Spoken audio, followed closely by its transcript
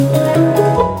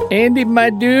Andy, my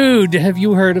dude, have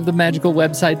you heard of the magical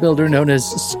website builder known as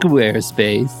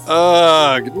Squarespace?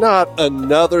 Ugh, not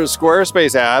another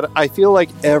Squarespace ad. I feel like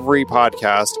every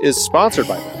podcast is sponsored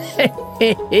by them.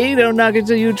 Hey, don't knock it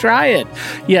till you try it.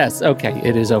 Yes, okay,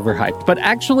 it is overhyped, but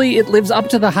actually it lives up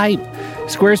to the hype.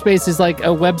 Squarespace is like a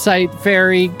website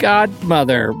fairy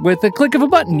godmother. With a click of a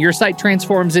button, your site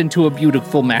transforms into a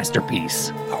beautiful masterpiece.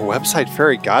 A website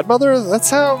fairy godmother? That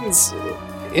sounds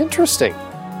interesting.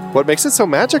 What makes it so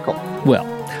magical? Well,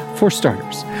 for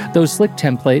starters, those slick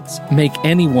templates make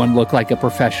anyone look like a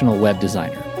professional web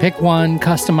designer. Pick one,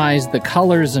 customize the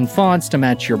colors and fonts to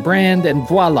match your brand, and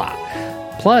voila.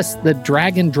 Plus, the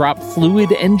drag-and-drop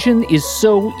fluid engine is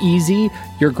so easy,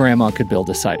 your grandma could build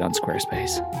a site on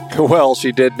Squarespace. Well,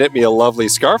 she did knit me a lovely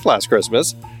scarf last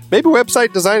Christmas. Maybe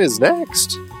website design is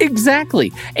next.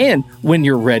 Exactly. And when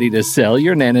you're ready to sell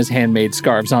your Nana's handmade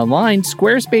scarves online,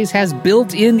 Squarespace has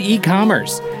built-in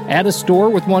e-commerce. Add a store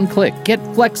with one click. Get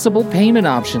flexible payment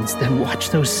options. Then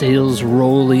watch those sales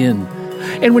roll in.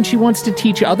 And when she wants to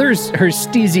teach others her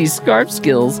steezy scarf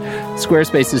skills,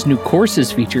 Squarespace's new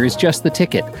courses feature is just the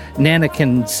ticket. Nana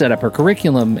can set up her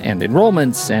curriculum and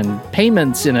enrollments and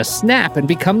payments in a snap and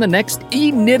become the next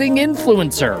e-knitting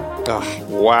influencer. Oh,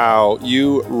 wow,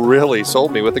 you really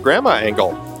sold me with the grandma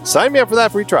angle. Sign me up for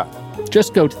that free trial.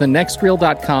 Just go to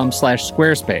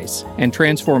thenextreel.com/Squarespace and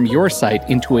transform your site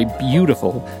into a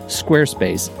beautiful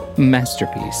Squarespace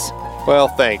masterpiece. Well,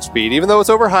 thanks, Pete. Even though it's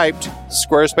overhyped,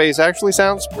 Squarespace actually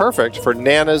sounds perfect for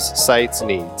Nana's site's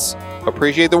needs.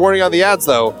 Appreciate the warning on the ads,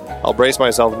 though. I'll brace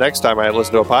myself next time I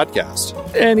listen to a podcast.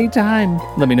 Anytime.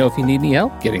 Let me know if you need any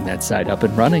help getting that site up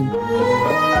and running.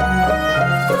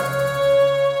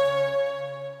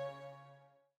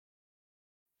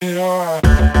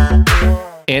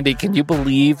 Andy, can you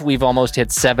believe we've almost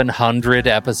hit 700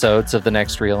 episodes of The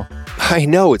Next Reel? I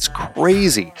know, it's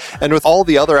crazy. And with all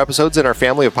the other episodes in our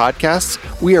family of podcasts,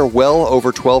 we are well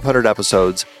over 1,200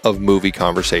 episodes of movie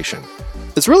conversation.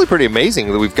 It's really pretty amazing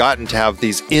that we've gotten to have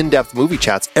these in-depth movie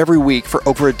chats every week for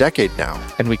over a decade now.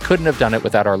 And we couldn't have done it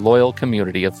without our loyal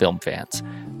community of film fans.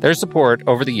 Their support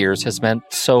over the years has meant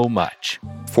so much.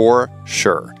 For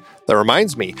sure. That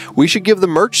reminds me, we should give the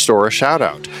merch store a shout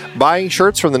out. Buying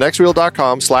shirts from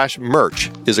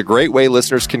thenextreel.com/merch is a great way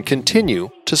listeners can continue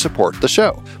to support the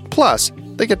show. Plus,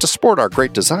 they get to sport our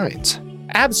great designs.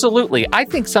 Absolutely. I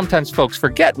think sometimes folks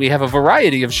forget we have a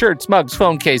variety of shirts, mugs,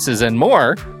 phone cases, and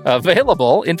more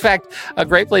available. In fact, a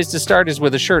great place to start is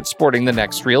with a shirt sporting the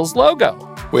Next Reel's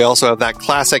logo. We also have that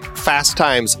classic Fast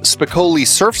Times Spicoli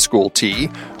Surf School tee,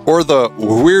 or the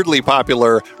weirdly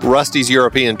popular Rusty's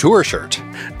European Tour shirt.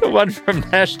 The one from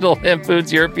National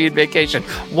Lampoon's European Vacation.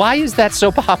 Why is that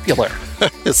so popular?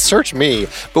 Search me,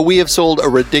 but we have sold a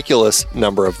ridiculous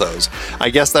number of those.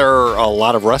 I guess there are a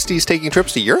lot of Rustys taking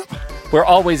trips to Europe? We're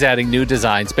always adding new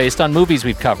designs based on movies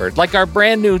we've covered, like our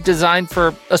brand new design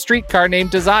for a streetcar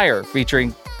named Desire,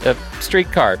 featuring a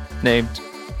streetcar named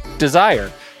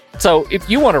Desire. So if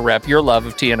you want to rep your love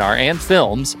of TNR and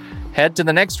films, head to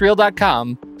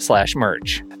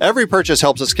thenextreel.com/merch. Every purchase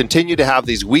helps us continue to have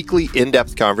these weekly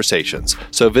in-depth conversations.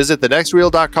 So visit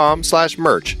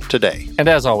thenextreel.com/merch today. And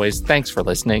as always, thanks for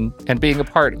listening and being a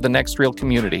part of the Next Reel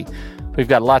community. We've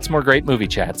got lots more great movie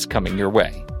chats coming your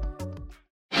way.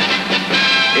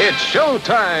 It's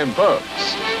showtime, folks.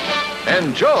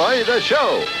 Enjoy the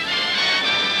show.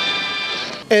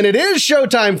 And it is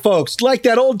showtime, folks. Like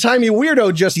that old-timey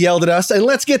weirdo just yelled at us. And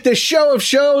let's get this show of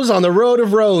shows on the road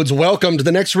of roads. Welcome to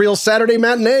the Next Reel Saturday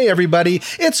Matinee, everybody.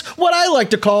 It's what I like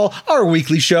to call our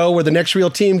weekly show where the Next Reel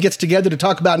team gets together to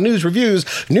talk about news, reviews,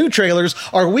 new trailers,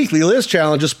 our weekly list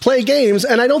challenges, play games,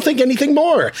 and I don't think anything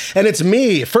more. And it's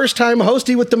me, first-time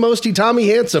hosty with the mosty, Tommy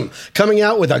Handsome, coming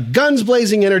out with a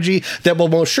guns-blazing energy that will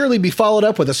most surely be followed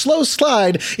up with a slow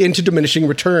slide into diminishing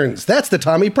returns. That's the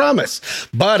Tommy promise.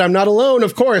 But I'm not alone,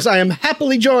 of course. I am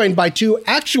happily joined by two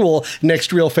actual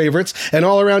Next Reel favorites and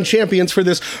all-around champions for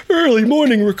this early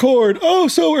morning record. Oh,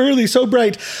 so early, so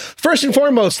bright. First and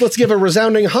foremost, let's give a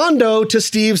resounding hondo to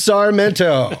Steve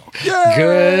Sarmento.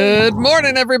 Good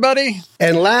morning, everybody.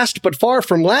 And last but far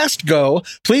from last go,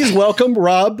 please welcome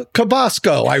Rob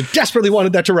Cabasco. I desperately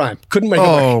wanted that to rhyme. Couldn't make it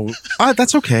work.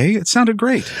 That's okay. It sounded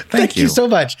great. Thank you. You so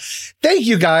much. Thank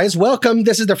you, guys. Welcome.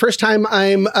 This is the first time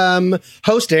I'm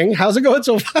hosting. How's it going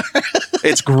so far?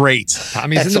 It's great.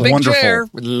 Tommy's in the big chair.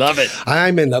 We love it.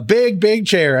 I'm in the big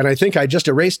chair, and I think I just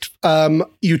erased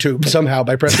YouTube somehow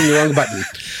by pressing the wrong button.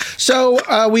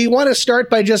 So we want to start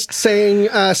by just saying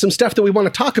some stuff that we want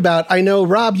to talk about. I know,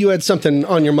 Rob, you had something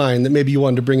on your mind that maybe you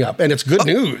wanted to bring up, and it's good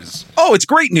news. Oh, it's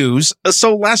great news.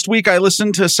 So last week I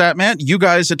listened to Satmat. You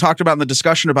guys had talked about in the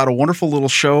discussion about a wonderful little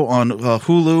show on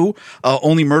Hulu,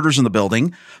 Only Murders in the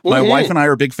Building. My wife and I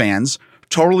are big fans.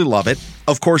 Totally love it.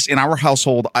 Of course, in our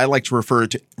household, I like to refer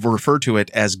to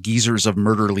it as Geezers of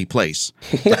Murderly Place.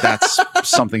 But that's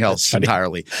something else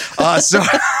entirely. So,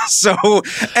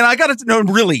 and I got to know,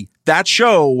 really, that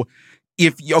show,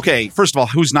 first of all,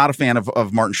 who's not a fan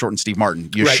of Martin Short and Steve Martin?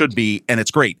 You should be, and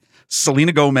it's great.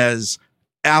 Selena Gomez,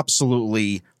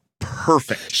 absolutely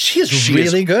perfect. She is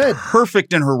really good.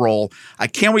 Perfect in her role. I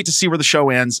can't wait to see where the show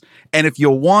ends. And if you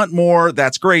want more,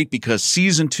 that's great because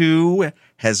season 2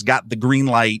 has got the green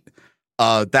light.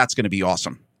 That's going to be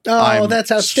awesome. Oh,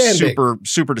 that's outstanding.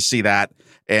 Super to see that.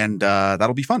 And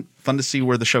that'll be fun. Fun to see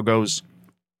where the show goes.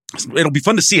 It'll be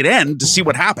fun to see it end, to see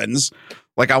what happens.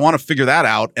 Like, I want to figure that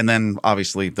out. And then,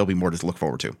 obviously, there'll be more to look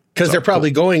forward to. Because they're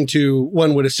probably going to,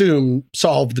 one would assume,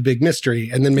 solve the big mystery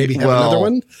and then maybe have another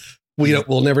one.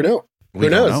 We'll never know. Who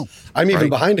knows? I'm even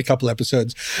behind a couple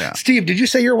episodes. Yeah. Steve, did you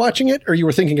say you're watching it or you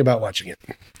were thinking about watching it?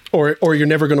 Or you're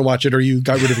never going to watch it or you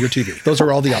got rid of your TV? Those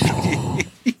are all the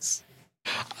options.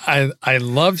 I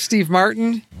love Steve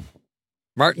Martin.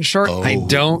 Martin Short, I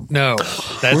don't know.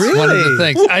 That's really? One of the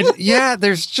things.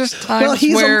 There's just times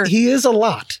where he is a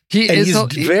lot. He's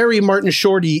very Martin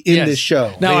Shorty in this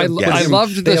show. Now, I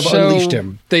loved the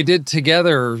show they did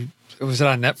together. Was it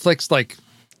on Netflix? Like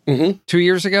 2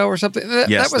 years ago or something. That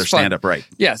was fun. Stand up, right?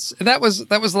 Yes, that was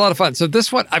a lot of fun. So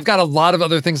this one, I've got a lot of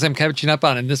other things I'm catching up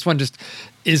on, and this one just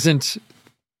isn't.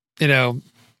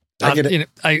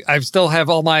 I still have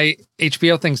all my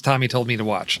HBO things Tommy told me to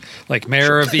watch, like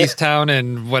Mayor of Easttown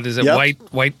and what is it,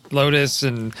 White Lotus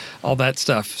and all that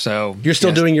stuff. So you're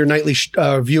still doing your nightly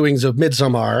viewings of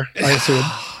Midsommar, I assume,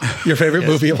 your favorite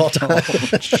movie of all time.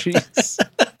 Jeez.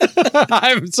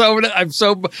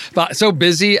 I'm so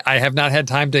busy. I have not had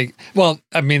time to. Well,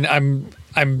 I mean, I'm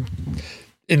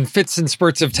in fits and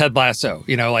spurts of Ted Lasso.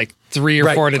 Like 3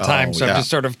 or 4 at a time. So I'm just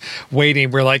sort of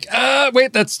waiting. We're like,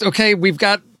 wait, that's okay. We've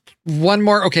got one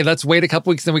more. Okay, let's wait a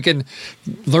couple weeks, then we can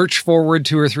lurch forward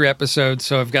 2 or 3 episodes.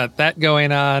 So I've got that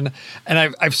going on, and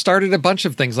I've started a bunch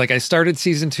of things. Like I started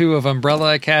season 2 of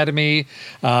Umbrella Academy.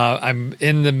 I'm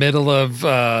in the middle of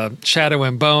Shadow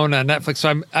and Bone on Netflix.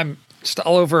 So I'm just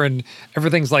all over, and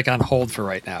everything's like on hold for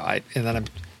right now.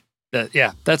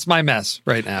 That's my mess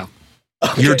right now.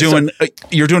 Okay,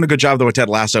 you're doing a good job though with Ted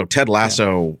Lasso. Ted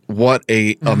Lasso, what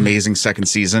a amazing second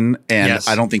season, and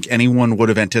I don't think anyone would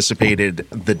have anticipated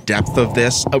the depth of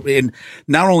this. And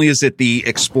not only is it the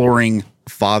exploring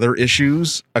father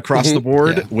issues across the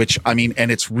board, which I mean,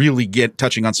 and it's really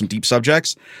touching on some deep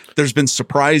subjects. There's been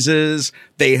surprises.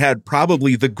 They had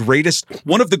probably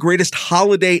one of the greatest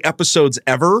holiday episodes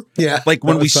ever. Yeah. Like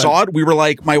when we saw it, we were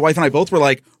like, my wife and I both were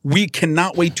like, we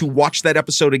cannot wait to watch that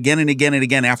episode again and again and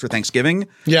again after Thanksgiving.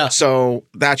 Yeah. So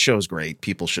that show's great.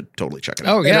 People should totally check it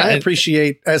out. Oh, yeah. And I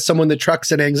appreciate, as someone that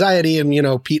trucks in anxiety, and,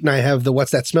 Pete and I have the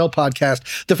What's That Smell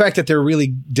podcast, the fact that they're really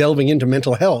delving into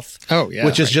mental health. Oh, yeah.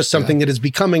 Which is just something that is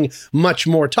becoming much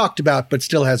more talked about, but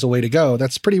still has a way to go.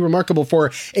 That's pretty remarkable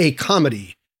for a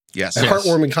comedy. Yes. A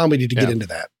heartwarming comedy to get into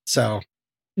that. So,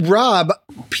 Rob,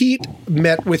 Pete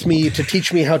met with me to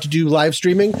teach me how to do live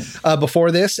streaming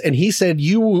before this, and he said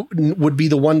you would be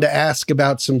the one to ask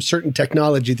about some certain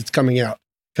technology that's coming out,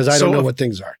 because I don't know what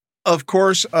things are. Of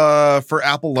course, for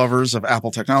Apple lovers of Apple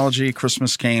technology,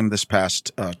 Christmas came this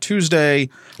past Tuesday.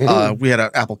 We had an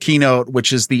Apple keynote,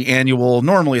 which is the annual.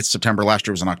 Normally it's September. Last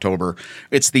year was in October.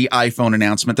 It's the iPhone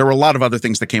announcement. There were a lot of other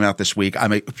things that came out this week.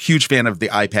 I'm a huge fan of the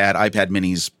iPad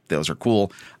minis. Those are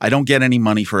cool. I don't get any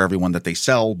money for everyone that they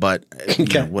sell, but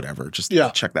whatever. Just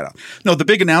check that out. No, the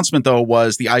big announcement, though,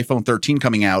 was the iPhone 13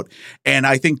 coming out. And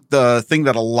I think the thing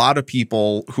that a lot of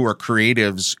people who are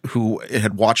creatives who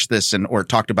had watched this or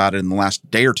talked about it in the last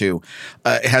day or two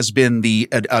has been the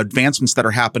advancements that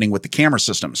are happening with the camera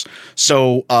systems.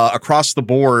 So across the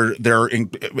board, they're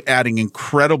adding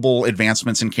incredible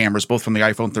advancements in cameras, both from the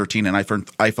iPhone 13 and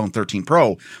iPhone 13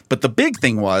 Pro. But the big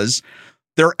thing was,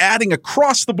 they're adding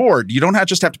across the board. You don't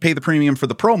just have to pay the premium for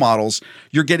the Pro models.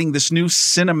 You're getting this new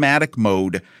cinematic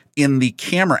mode in the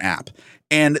camera app.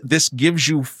 And this gives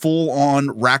you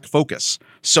full-on rack focus.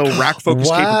 So rack focus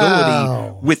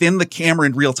capability within the camera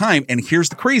in real time. And here's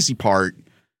the crazy part.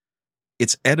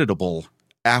 It's editable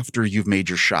after you've made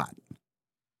your shot.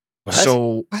 What?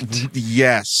 So,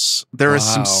 yes, there is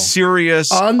some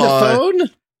serious... On the phone?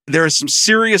 There is some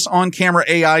serious on-camera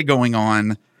AI going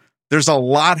on. There's a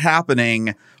lot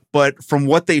happening, but from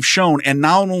what they've shown, and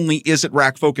not only is it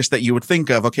rack focus that you would think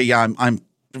of, okay, yeah, I'm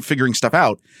figuring stuff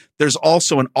out. There's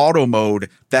also an auto mode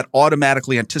that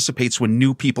automatically anticipates when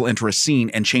new people enter a scene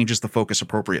and changes the focus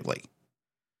appropriately.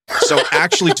 So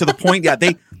actually, to the point,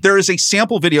 there is a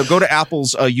sample video. Go to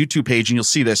Apple's YouTube page and you'll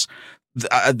see this.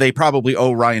 They probably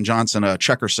owe Rian Johnson a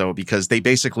check or so because they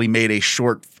basically made a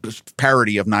short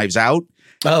parody of Knives Out.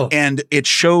 Oh, and it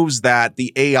shows that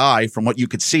the AI, from what you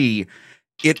could see,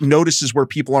 it notices where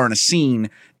people are in a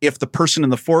scene. If the person in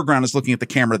the foreground is looking at the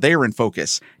camera, they are in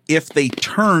focus. If they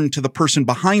turn to the person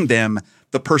behind them,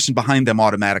 the person behind them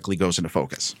automatically goes into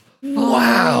focus.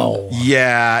 wow.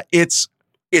 Yeah, it's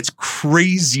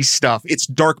crazy stuff. It's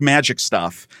dark magic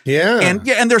stuff. Yeah.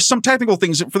 And there's some technical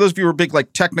things. For those of you who are big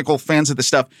like technical fans of this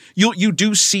stuff, you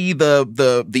do see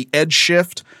the edge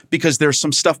shift because there's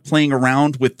some stuff playing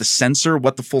around with the sensor,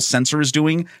 what the full sensor is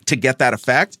doing to get that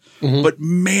effect. Mm-hmm. But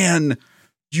man,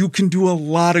 you can do a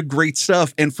lot of great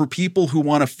stuff. And for people who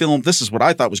want to film, this is what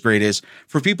I thought was great, is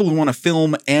for people who want to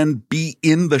film and be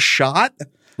in the shot.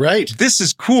 Right. This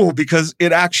is cool because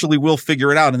it actually will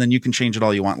figure it out, and then you can change it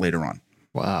all you want later on.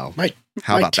 Wow. My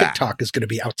TikTok is going to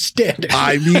be outstanding.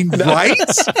 I mean, right?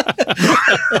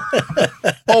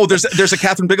 Oh, there's a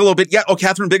Catherine Bigelow bit. Yeah. Oh,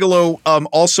 Catherine Bigelow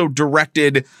also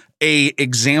directed a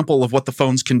example of what the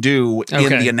phones can do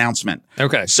in the announcement.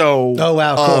 Okay. So. Oh,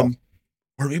 wow. Cool.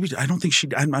 Or maybe, I don't think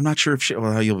I'm not sure if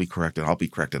well, you'll be corrected. I'll be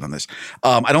corrected on this.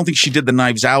 I don't think she did the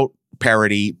Knives Out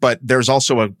parody, but there's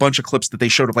also a bunch of clips that they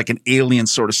showed of like an alien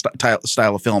sort of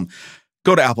style of film.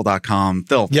 Go to apple.com.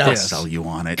 They'll sell you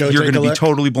on it. You're going to be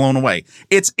totally blown away.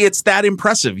 It's that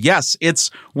impressive. Yes,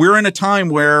 we're in a time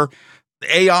where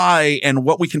AI and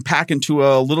what we can pack into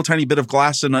a little tiny bit of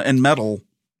glass and metal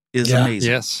is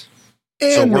amazing. Yes.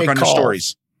 So work on your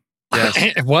stories.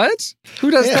 Yes. What?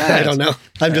 Who does that? I don't know.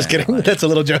 I'm just kidding. That's a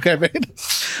little joke I made.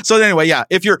 So anyway, yeah,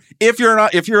 if you're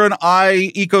an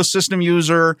I ecosystem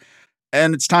user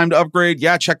and it's time to upgrade,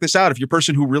 check this out. If you're a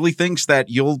person who really thinks that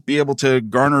you'll be able to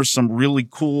garner some really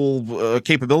cool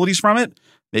capabilities from it,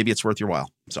 maybe it's worth your while.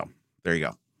 So there you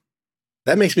go.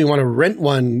 That makes me want to rent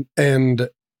one and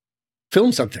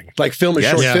film something, like film a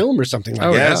short film or something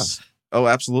like that. Yes. Oh,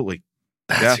 absolutely.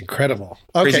 That's incredible.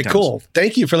 Okay, cool.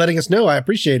 Thank you for letting us know. I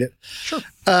appreciate it. Sure.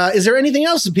 Is there anything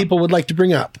else that people would like to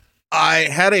bring up? I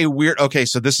had a weird,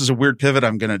 so this is a weird pivot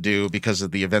I'm going to do because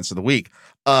of the events of the week.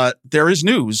 There is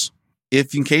news.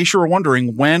 If in case you were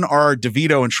wondering, when are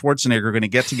DeVito and Schwarzenegger going to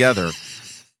get together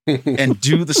and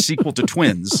do the sequel to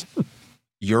Twins,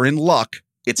 you're in luck.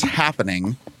 It's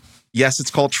happening. Yes, it's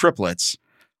called Triplets.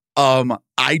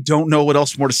 I don't know what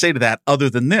else more to say to that other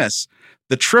than this.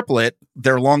 The triplet,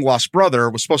 their long lost brother,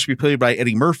 was supposed to be played by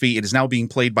Eddie Murphy. It is now being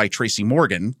played by Tracy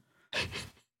Morgan.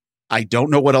 I don't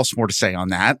know what else more to say on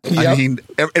that. Yep. I mean,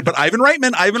 but Ivan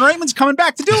Reitman's coming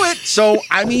back to do it. So,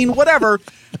 I mean, whatever.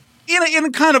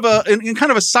 In kind of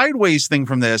a sideways thing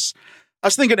from this, I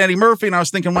was thinking Eddie Murphy, and I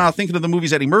was thinking, wow, thinking of the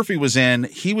movies Eddie Murphy was in.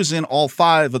 He was in all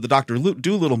 5 of the Dr.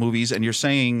 Dolittle movies, and you're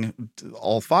saying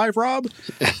all 5, Rob?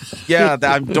 Yeah,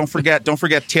 don't forget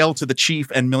Tale to the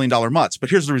Chief and $1 Million Mutts. But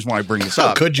here's the reason why I bring this up.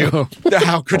 How could you?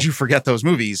 How could you forget those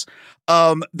movies?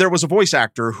 There was a voice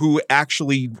actor who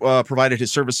actually provided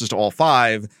his services to all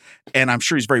 5, and I'm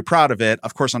sure he's very proud of it.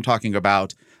 Of course, I'm talking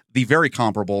about the very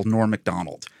comparable Norm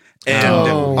Macdonald. And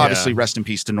obviously, rest in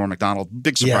peace to Norm Macdonald.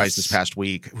 Big surprise this past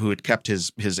week, who had kept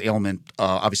his ailment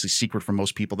obviously secret from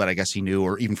most people that I guess he knew,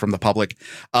 or even from the public.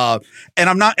 And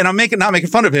I'm not making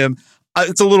fun of him.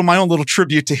 It's a little my own little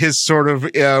tribute to his sort of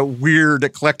weird,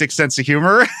 eclectic sense of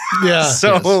humor. Yeah.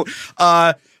 So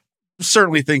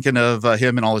certainly thinking of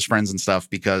him and all his friends and stuff,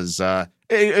 because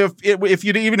if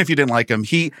you didn't like him,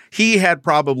 he had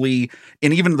probably,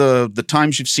 in even the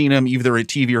times you've seen him, either in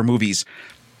TV or movies,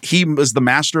 he was the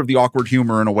master of the awkward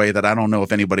humor in a way that I don't know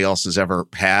if anybody else has ever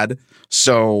had.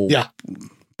 So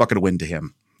bucket of wind to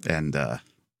him. And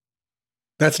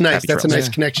that's nice. That's a nice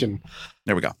connection.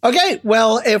 There we go. Okay.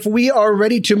 Well, if we are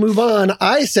ready to move on,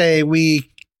 I say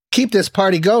we keep this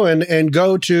party going and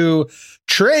go to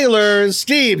trailers.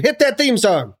 Steve, hit that theme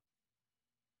song.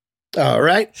 All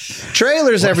right.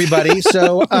 Trailers, everybody.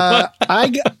 So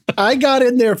I got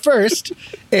in there first,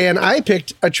 and I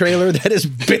picked a trailer that is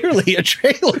barely a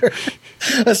trailer,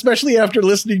 especially after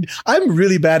listening. I'm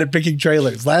really bad at picking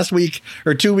trailers. Last week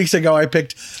or 2 weeks ago, I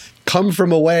picked Come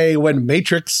From Away when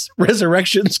Matrix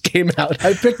Resurrections came out.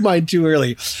 I picked mine too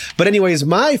early. But anyways,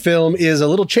 my film is a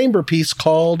little chamber piece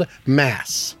called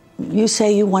Mass. You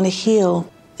say you want to heal.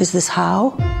 Is this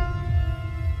how?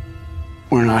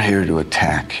 We're not here to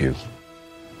attack you,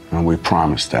 and we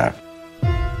promise that.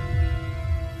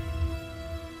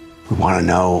 We want to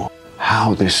know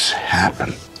how this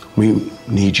happened. We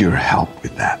need your help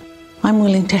with that. I'm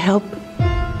willing to help.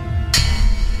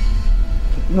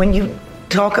 When you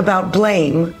talk about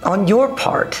blame on your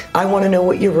part, I want to know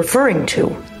what you're referring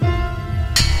to.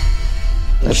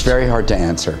 It's very hard to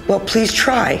answer. Well, please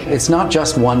try. It's not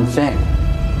just one thing.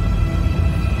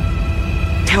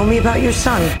 Tell me about your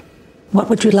son. What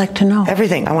would you like to know?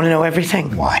 Everything. I want to know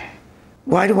everything. Why?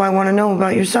 Why do I want to know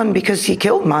about your son? Because he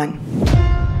killed mine.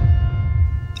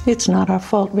 It's not our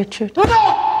fault, Richard.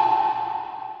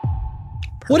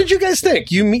 What did you guys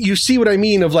think? You see what I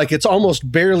mean of like, it's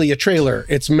almost barely a trailer.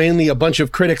 It's mainly a bunch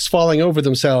of critics falling over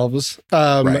themselves.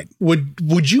 Right.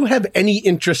 Would you have any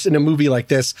interest in a movie like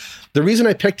this? The reason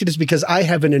I picked it is because I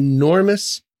have an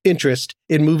enormous interest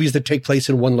in movies that take place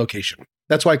in one location.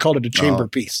 That's why I called it a chamber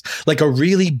piece, like a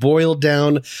really boiled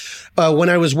down. When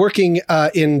I was working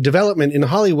in development in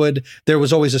Hollywood, there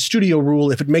was always a studio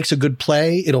rule. If it makes a good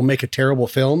play, it'll make a terrible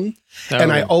film.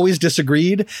 And I always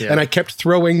disagreed. Yeah. And I kept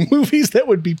throwing movies that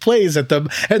would be plays at them.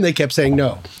 And they kept saying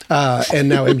no. And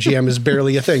now MGM is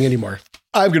barely a thing anymore.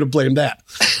 I'm going to blame that.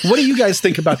 What do you guys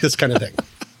think about this kind of thing?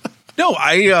 No,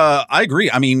 I agree.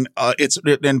 I mean,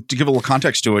 and to give a little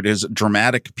context to it, is a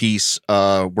dramatic piece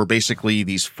where basically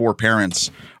these four parents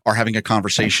are having a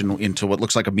conversation into what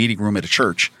looks like a meeting room at a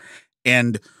church.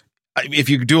 And if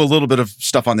you do a little bit of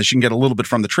stuff on this, you can get a little bit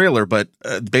from the trailer, but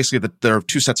basically there are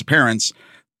two sets of parents.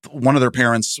 One of their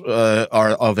parents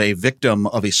are of a victim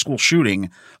of a school shooting,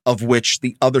 of which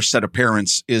the other set of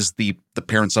parents is the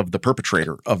parents of the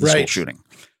perpetrator of the school shooting.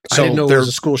 So I didn't know it was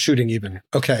a school shooting even.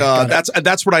 Okay.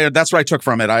 That's what I took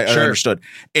from it. I understood.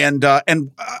 And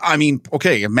I mean,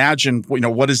 okay, imagine,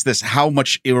 what is this? How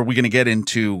much are we going to get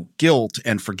into guilt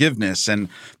and forgiveness? And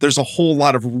there's a whole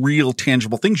lot of real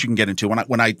tangible things you can get into.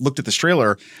 When I looked at this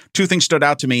trailer, two things stood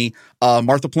out to me.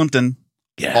 Martha Plimpton.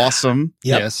 Yeah. Awesome.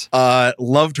 Yep. Yes.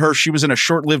 Loved her. She was in a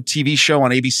short-lived TV show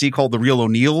on ABC called The Real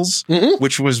O'Neills,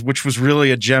 which was really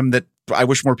a gem that I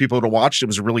wish more people would have watched. It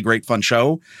was a really great, fun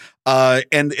show.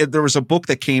 And there was a book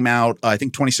that came out, I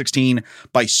think 2016,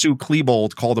 by Sue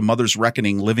Klebold called A Mother's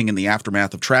Reckoning, Living in the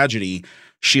Aftermath of Tragedy.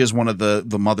 She is one of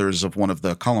the mothers of one of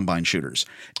the Columbine shooters.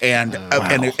 And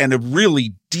a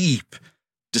really deep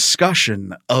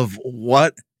discussion of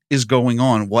what is going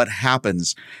on, what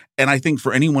happens. And I think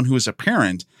for anyone who is a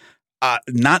parent,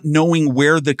 not knowing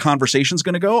where the conversation is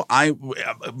going to go, I'm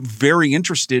very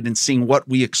interested in seeing what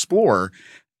we explore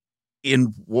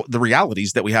in the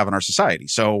realities that we have in our society.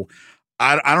 So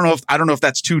I don't know if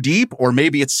that's too deep, or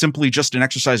maybe it's simply just an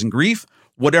exercise in grief.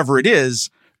 Whatever it is,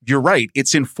 you're right.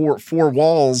 It's in four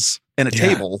walls and a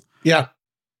table. Yeah.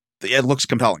 It looks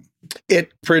compelling.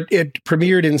 It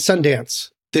premiered in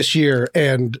Sundance this year,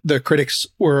 and the critics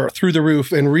were through the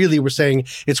roof and really were saying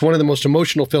it's one of the most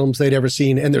emotional films they'd ever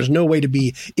seen, and there's no way to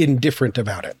be indifferent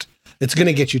about it. It's going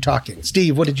to get you talking.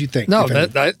 Steve, what did you think? No,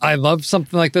 I love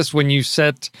something like this when you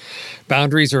set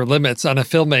boundaries or limits on a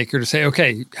filmmaker to say,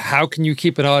 okay, how can you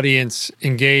keep an audience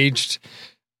engaged,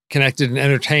 connected, and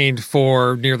entertained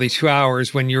for nearly 2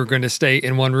 hours when you're going to stay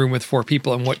in one room with four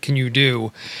people, and what can you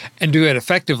do and do it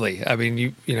effectively? I mean,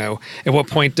 you know, at what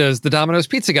point does the Domino's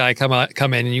pizza guy come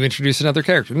in and you introduce another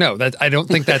character? No, I don't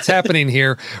think that's happening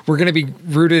here. We're going to be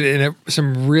rooted in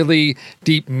some really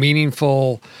deep,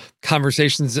 meaningful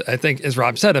conversations, I think, as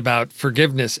Rob said, about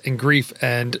forgiveness and grief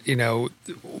and,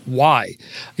 why,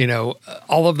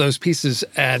 all of those pieces.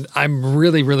 And I'm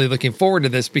really, really looking forward to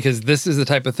this, because this is the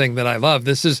type of thing that I love.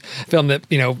 This is a film that,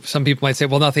 some people might say,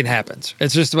 well, nothing happens.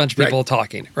 It's just a bunch of people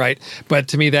talking, right? But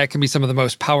to me, that can be some of the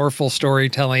most powerful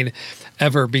storytelling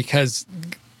ever, because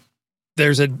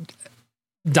there's a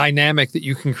dynamic that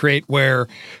you can create where,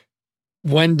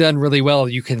 when done really well,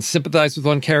 you can sympathize with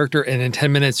one character, and in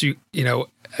 10 minutes,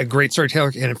 a great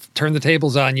storyteller can turn the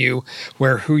tables on you,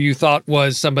 where who you thought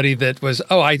was somebody that was,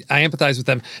 I empathize with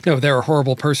them. No, they're a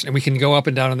horrible person. And we can go up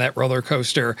and down on that roller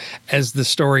coaster as the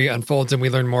story unfolds and we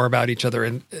learn more about each other.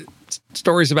 And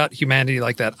stories about humanity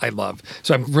like that, I love.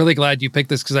 So I'm really glad you picked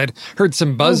this, because I'd heard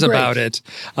some buzz about it.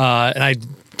 And I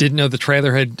didn't know the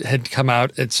trailer had come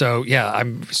out. And so, yeah,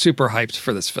 I'm super hyped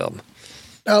for this film.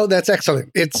 Oh, that's excellent.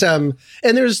 It's and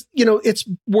there's, it's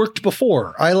worked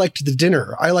before. I liked The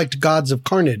Dinner. I liked Gods of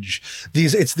Carnage.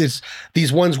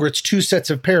 These ones where it's two sets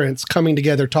of parents coming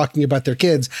together talking about their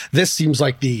kids. This seems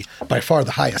like by far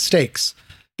the highest stakes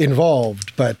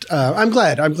involved. But I'm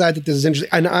glad that this is interesting.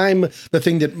 And the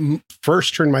thing that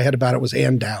first turned my head about it was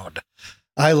Ann Dowd.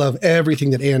 I love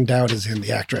everything that Ann Dowd is in,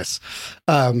 the actress.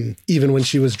 Even when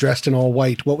she was dressed in all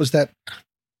white. What was that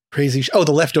crazy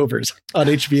The Leftovers on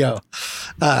HBO.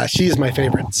 She's my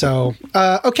favorite. So,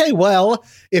 okay, well,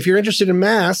 if you're interested in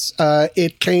Mass,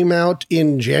 it came out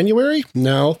in January.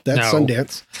 No, that's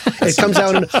Sundance. It comes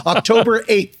out on October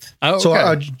 8th. Oh,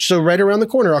 okay. So right around the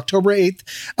corner, October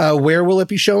 8th. Where will it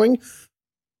be showing?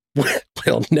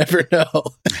 We'll never know.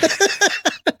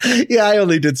 Yeah, I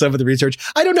only did some of the research.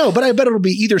 I don't know, but I bet it'll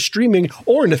be either streaming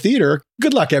or in a theater.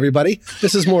 Good luck, everybody.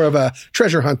 This is more of a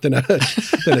treasure hunt than a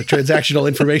transactional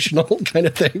informational kind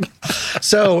of thing.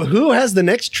 So who has the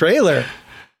next trailer?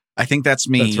 I think that's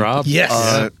me. That's Rob.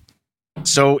 Yes.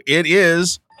 So it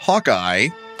is Hawkeye.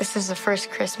 This is the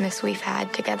first Christmas we've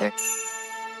had together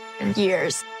in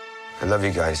years. I love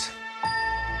you guys.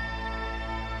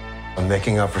 I'm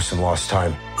making up for some lost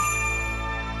time.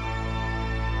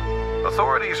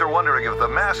 Authorities are wondering if the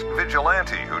masked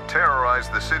vigilante who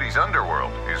terrorized the city's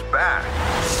underworld is back.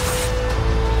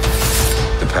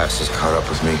 The past has caught up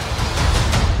with me.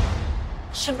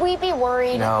 Should we be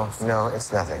worried? No,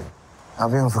 it's nothing. I'll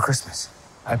be home for Christmas.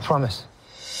 I promise.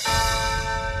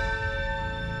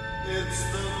 It's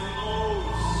the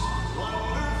most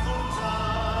wonderful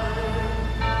time.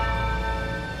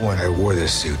 When I wore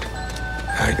this suit,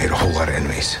 I made a whole lot of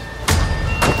enemies.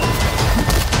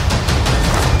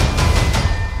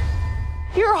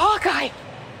 You're Hawkeye.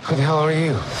 Who the hell are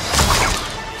you?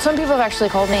 Some people have actually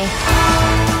called me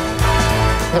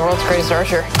the world's greatest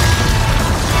archer.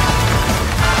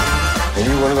 Are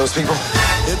you one of those people?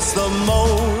 It's the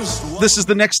most. This is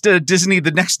the next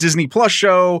Disney Plus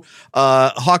show.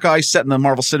 Hawkeye set in the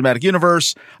Marvel Cinematic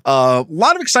Universe. A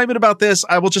lot of excitement about this.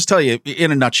 I will just tell you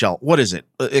in a nutshell. What is it?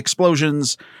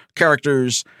 Explosions,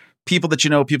 characters, people that you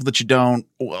know, people that you don't.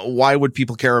 Why would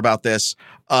people care about this?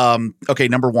 Okay,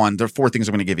 number one, there are 4 things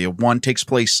I'm going to give you. One takes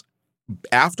place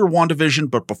after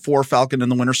WandaVision, but before Falcon and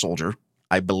the Winter Soldier,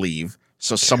 I believe.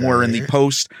 So somewhere in the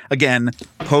post Endgame,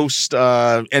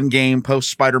 post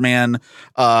Spider-Man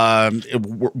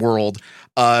world.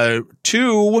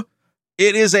 2,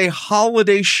 it is a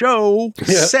holiday show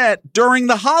set during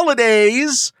the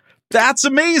holidays. That's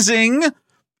amazing.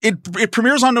 It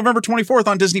premieres on November 24th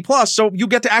on Disney Plus, so you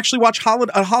get to actually watch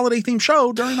a holiday-themed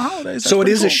show during the holidays. That's so it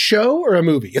is cool. a show or a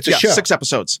movie? It's a show. 6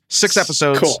 episodes. 6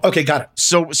 episodes. Cool. Okay, got it.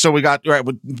 So we got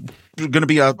going to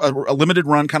be a limited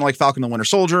run, kind of like Falcon and the Winter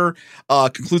Soldier.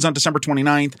 Concludes on December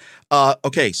 29th.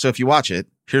 Okay, so if you watch it,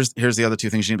 here's the other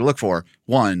 2 things you need to look for.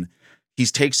 1, he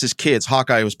takes his kids.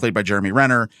 Hawkeye was played by Jeremy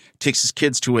Renner. Takes his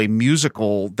kids to a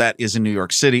musical that is in New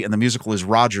York City, and the musical is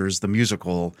Rogers the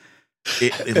Musical.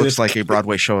 It looks like a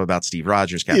Broadway show about Steve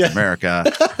Rogers, Captain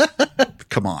America.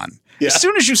 Come on. Yeah. As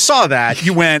soon as you saw that,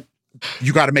 you went,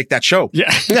 you got to make that show.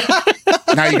 Yeah.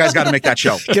 Now you guys got to make that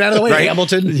show. Get out of the way, right?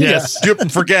 Hamilton. Yes.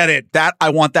 Forget it. I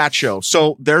want that show.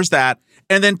 So there's that.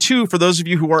 And then 2, for those of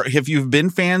you if you've been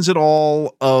fans at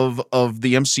all of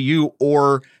the MCU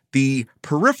or the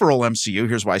peripheral MCU,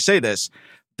 here's why I say this.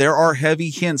 There are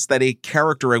heavy hints that a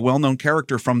well-known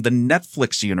character from the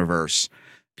Netflix universe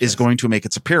is going to make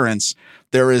its appearance.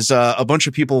 There is a bunch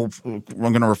of people, I'm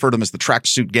going to refer to them as the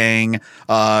Tracksuit Gang,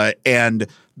 and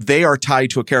they are tied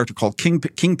to a character called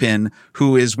Kingpin,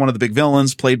 who is one of the big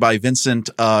villains, played by Vincent,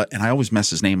 and I always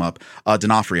mess his name up,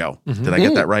 D'Onofrio. Mm-hmm. Did I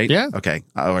get that right? Yeah. Okay.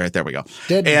 All right, there we go.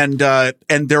 And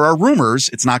there are rumors,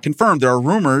 it's not confirmed, there are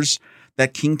rumors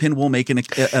that Kingpin will make an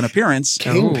appearance.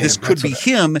 This could be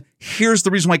him. Here's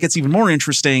the reason why it gets even more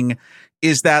interesting,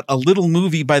 is that a little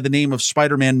movie by the name of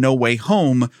Spider-Man No Way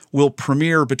Home will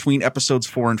premiere between episodes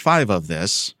 4 and 5 of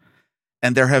this.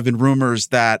 And there have been rumors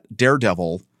that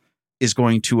Daredevil is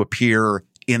going to appear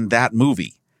in that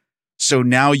movie. So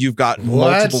now you've got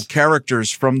multiple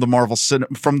characters from the Marvel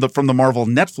from the Marvel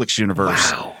Netflix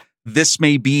universe. Wow. This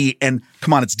may be, and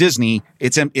come on, it's Disney.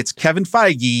 It's Kevin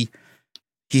Feige.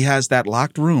 He has that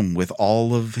locked room with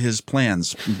all of his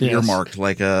plans earmarked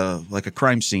like a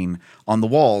crime scene on the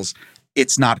walls.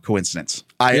 It's not coincidence.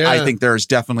 I think there's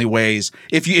definitely ways.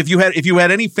 If you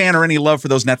had any fan or any love for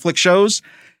those Netflix shows,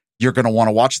 you're going to want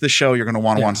to watch this show. You're going to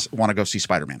want to go see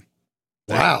Spider-Man.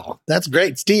 Wow, that's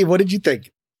great, Steve. What did you think?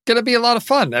 Going to be a lot of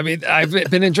fun. I mean, I've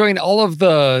been enjoying all of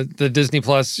the Disney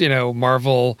Plus,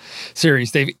 Marvel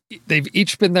series. They've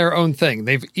each been their own thing.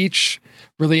 They've each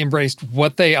really embraced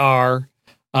what they are.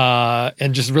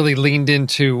 And just really leaned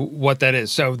into what that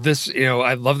is. So this,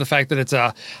 I love the fact that it's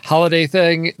a holiday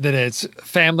thing, that it's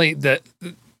family, that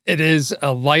it is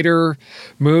a lighter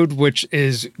mood, which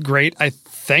is great. I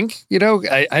think,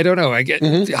 I don't know. I get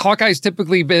Hawkeye's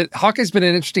been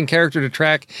an interesting character to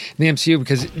track in the MCU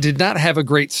because it did not have a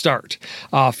great start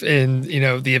off in,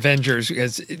 the Avengers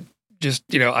because it just,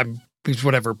 he's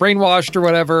whatever, brainwashed or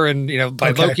whatever, and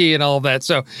by Loki and all of that.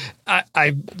 So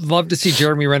I love to see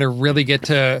Jeremy Renner really get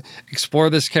to explore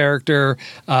this character.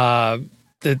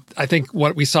 I think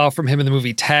what we saw from him in the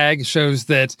movie Tag shows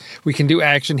that we can do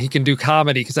action, he can do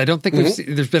comedy, because I don't think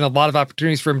there's been a lot of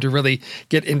opportunities for him to really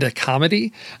get into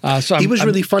comedy. So he was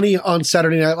really funny on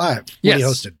Saturday Night Live when he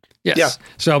hosted. Yes. Yeah.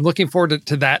 So I'm looking forward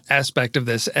to that aspect of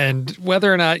this. And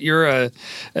whether or not you're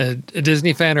a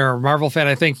Disney fan or a Marvel fan,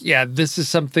 I think, this is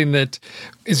something that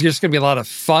is just going to be a lot of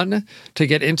fun to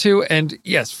get into. And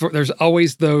yes, there's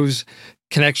always those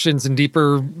connections and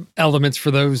deeper elements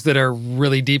for those that are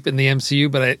really deep in the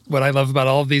MCU. But what I love about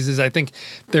all of these is I think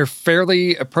they're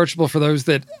fairly approachable for those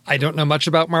that I don't know much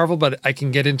about Marvel, but I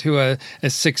can get into a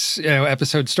 6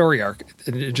 episode story arc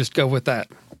and just go with that.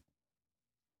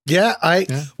 Yeah,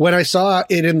 when I saw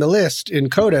it in the list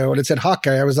in Kodo and it said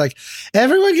Hawkeye, I was like,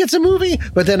 everyone gets a movie.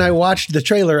 But then I watched the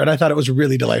trailer and I thought it was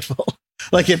really delightful.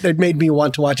 Like it made me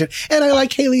want to watch it. And I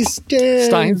like Haley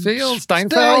Steinfeld. Yes.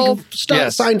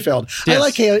 Seinfeld. Yes. I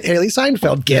like Haley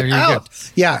Seinfeld. Get out. Go.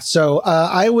 Yeah, so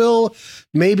I will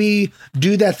maybe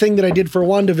do that thing that I did for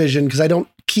WandaVision, because I don't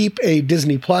keep a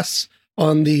Disney Plus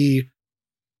on the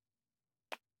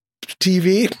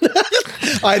TV.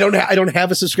 I don't have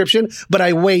a subscription, but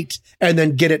I wait and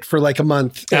then get it for like a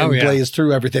month and blaze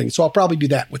through everything. So I'll probably do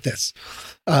that with this.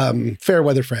 Fair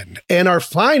weather friend. And our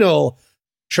final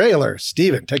trailer,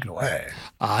 Steven, take it away.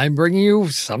 I'm bringing you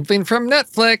something from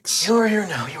Netflix. You are here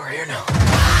now. You are here now.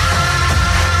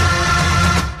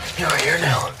 You are here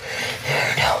now.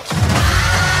 Here now.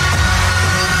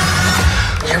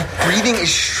 Your breathing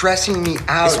is stressing me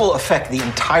out. This will affect the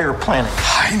entire planet.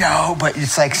 I know, but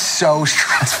it's like so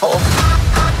stressful.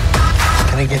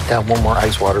 Can I get that one more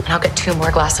ice water? I'll get 2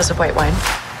 more glasses of white wine.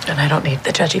 And I don't need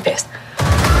the judgy face.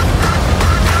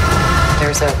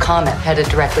 There's a comet headed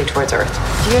directly towards Earth.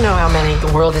 Do you know how many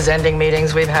the world is ending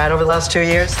meetings we've had over the last 2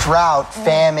 years? Drought,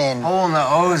 famine. Hole in the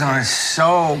ozone is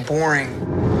so boring.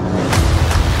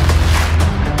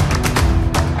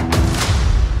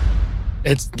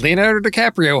 It's Leonardo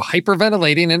DiCaprio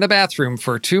hyperventilating in a bathroom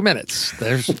for 2 minutes.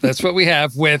 That's what we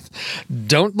have with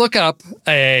Don't Look Up,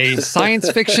 a science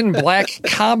fiction black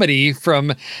comedy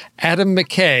from Adam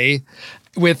McKay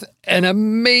with an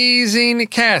amazing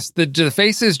cast. The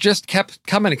faces just kept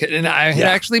coming. And I had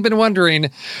actually been wondering,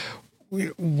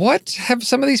 what have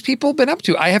some of these people been up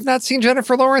to? I have not seen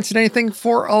Jennifer Lawrence in anything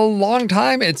for a long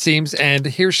time, it seems, and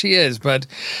here she is. But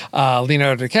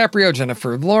Leonardo DiCaprio,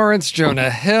 Jennifer Lawrence, Jonah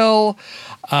Hill,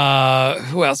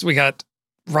 who else? We got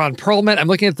Ron Perlman. I'm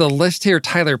looking at the list here.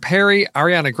 Tyler Perry,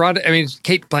 Ariana Grande. I mean,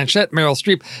 Kate Blanchett, Meryl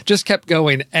Streep. Just kept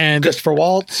going. And Christopher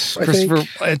Waltz, I think.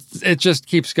 It just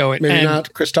keeps going. Maybe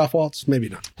not. Christoph Waltz? Maybe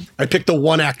not. I picked the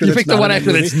one actor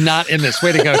that's not in this.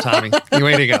 Way to go, Tommy.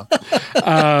 Way to go.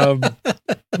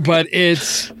 But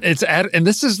and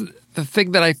this is the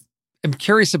thing that I am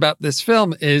curious about this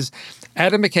film is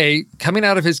Adam McKay coming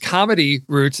out of his comedy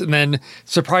roots and then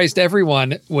surprised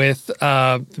everyone with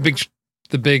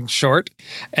The Big Short,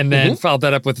 and then followed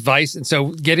that up with Vice. And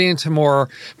so getting into more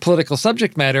political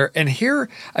subject matter. And here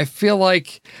I feel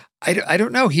like, I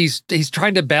don't know, he's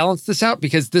trying to balance this out,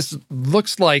 because this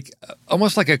looks like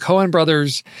almost like a Coen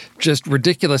Brothers, just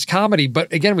ridiculous comedy.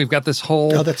 But again, we've got this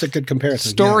whole that's a good comparison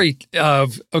story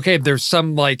of, okay, there's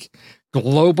some like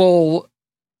global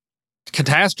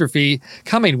catastrophe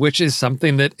coming, which is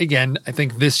something that, again, I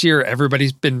think this year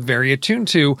everybody's been very attuned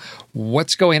to.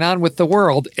 What's going on with the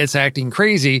world? It's acting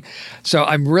crazy. So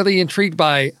I'm really intrigued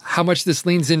by how much this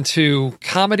leans into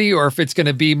comedy, or if it's going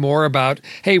to be more about,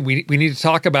 hey, we need to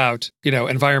talk about,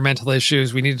 environmental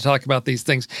issues. We need to talk about these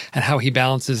things, and how he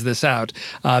balances this out.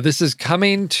 This is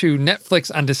coming to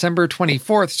Netflix on December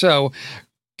 24th. So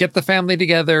get the family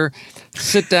together,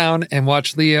 sit down, and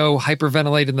watch Leo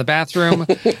hyperventilate in the bathroom.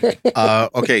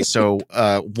 Okay, so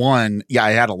one,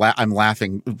 I'm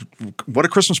laughing. What a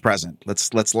Christmas present!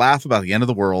 Let's laugh about the end of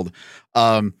the world.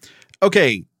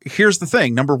 Okay, here's the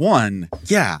thing. Number one,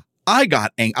 I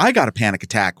got a panic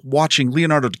attack watching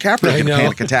Leonardo DiCaprio get a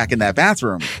panic attack in that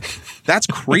bathroom. That's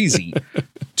crazy.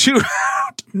 Too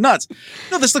nuts.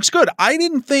 No, this looks good. I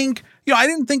didn't think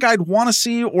I'd want to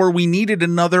see, or we needed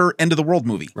another end of the world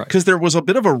movie, because there was a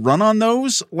bit of a run on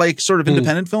those, like sort of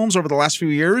independent films over the last few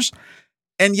years.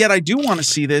 And yet I do want to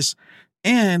see this.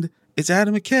 And it's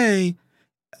Adam McKay.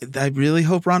 I really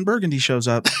hope Ron Burgundy shows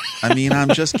up. I mean, I'm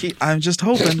just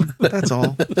hoping. That's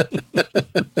all.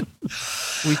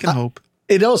 We can hope.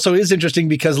 It also is interesting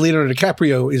because Leonardo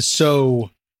DiCaprio is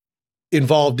so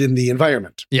involved in the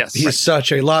environment. Yes. He's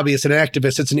such a lobbyist and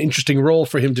activist. It's an interesting role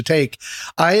for him to take.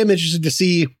 I am interested to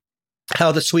see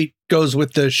how the sweet goes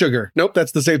with the sugar. Nope,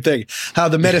 that's the same thing. How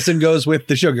the medicine goes with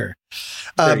the sugar.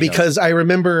 Because I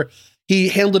remember he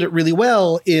handled it really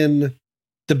well in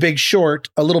The Big Short,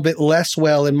 a little bit less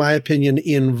well, in my opinion,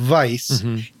 in Vice.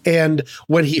 And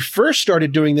when he first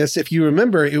started doing this, if you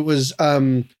remember, it was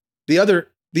the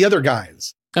other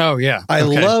guys. Oh, yeah. I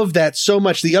love that so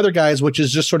much. The Other Guys, which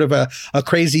is just sort of a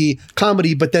crazy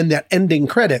comedy, but then that ending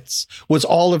credits was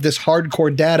all of this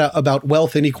hardcore data about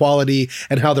wealth inequality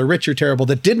and how the rich are terrible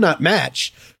that did not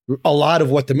match a lot of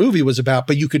what the movie was about,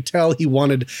 but you could tell he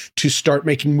wanted to start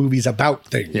making movies about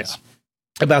things.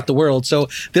 About the world. So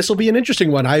this will be an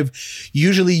interesting one.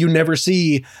 You never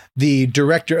see the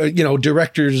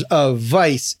directors of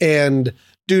Vice and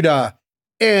Duda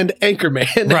and Anchorman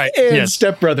and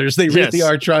Step Brothers. They really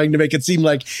are trying to make it seem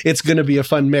like it's going to be a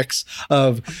fun mix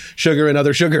of sugar and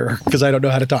other sugar, because I don't know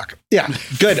how to talk. Yeah,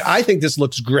 good. I think this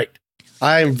looks great.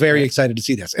 I am very excited to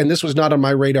see this. And this was not on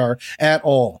my radar at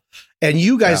all. And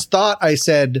you guys thought I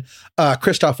said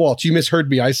Christoph Waltz. You misheard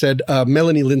me. I said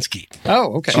Melanie Linsky.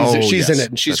 Oh, okay. She's in it,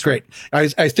 and she's great.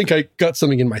 Right. I think I got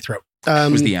something in my throat.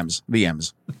 It was the M's. The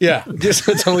M's. Yeah,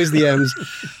 it's always the M's.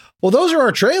 Well, those are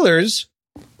our trailers.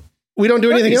 We don't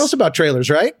do anything else about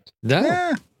trailers, right? No.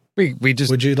 Yeah. We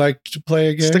just... Would you like to play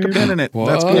a game? Stick a pin in it.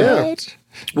 What? That's good.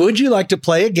 Yeah. Would you like to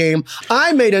play a game?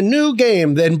 I made a new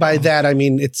game. Then by that, I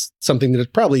mean, it's something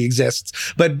that probably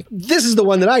exists. But this is the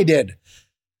one that I did.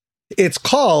 It's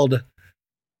called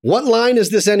What Line Is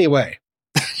This Anyway?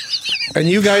 And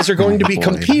you guys are going to be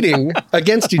competing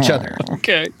against each other.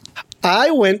 Okay.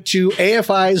 I went to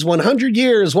AFI's 100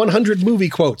 Years, 100 Movie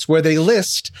Quotes, where they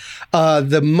list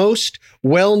the most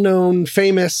well-known,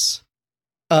 famous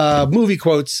movie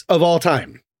quotes of all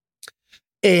time.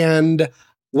 And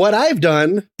what I've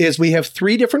done is we have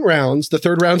 3 different rounds. The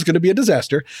third round's going to be a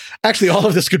disaster. Actually, all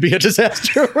of this could be a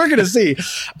disaster. We're going to see.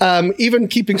 Even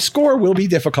keeping score will be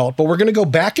difficult, but we're going to go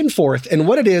back and forth. And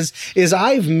what it is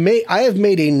I have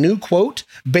made a new quote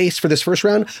base for this first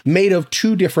round made of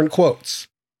 2 different quotes.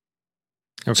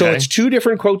 Okay. So it's 2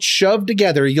 different quotes shoved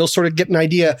together. You'll sort of get an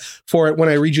idea for it when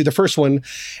I read you the first one.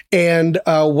 And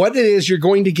what it is, you're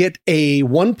going to get a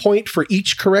 1 point for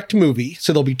each correct movie.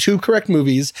 So there'll be 2 correct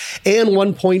movies and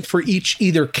 1 point for each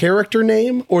either character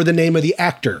name or the name of the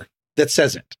actor that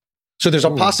says it. So there's a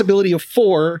possibility of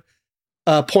 4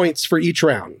 points for each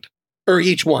round or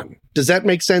each one. Does that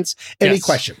make sense? Any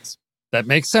questions? That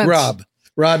makes sense.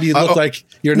 Rob, you look like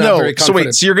you're not very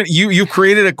confident. So wait, so you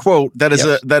created a quote that is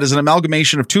that is an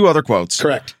amalgamation of 2 other quotes.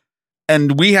 Correct.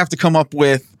 And we have to come up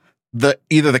with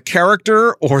either the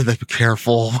character or the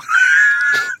careful.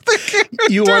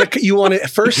 You want to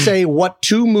first say what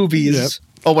 2 movies? Yep.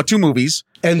 Oh, what 2 movies?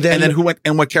 And then who went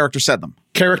and what character said them?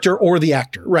 Character or the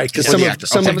actor, right? Because some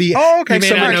of the you may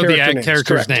not know the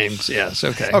characters' names. Yes,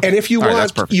 okay. And if you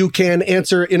want, you can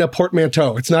answer in a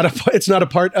portmanteau. It's not a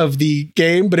part of the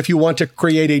game, but if you want to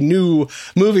create a new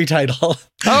movie title,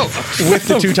 with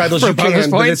the 2 titles you can,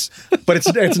 but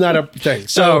it's not a thing.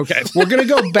 So we're gonna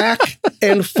go back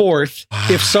and forth.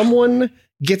 If someone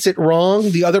gets it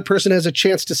wrong, the other person has a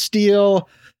chance to steal.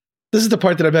 This is the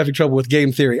part that I'm having trouble with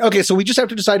game theory. Okay, so we just have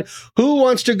to decide who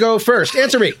wants to go first.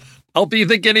 Answer me. I'll be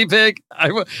the guinea pig.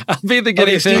 I'll be the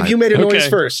guinea pig. Steve, you made a noise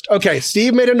first. Okay,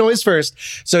 Steve made a noise first,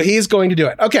 so he's going to do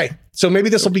it. Okay, so maybe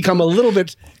this will become a little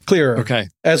bit clearer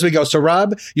as we go. So,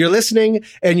 Rob, you're listening,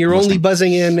 and you're only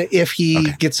buzzing in if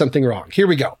he gets something wrong. Here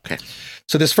we go. Okay.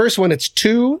 So this first one, it's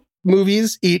 2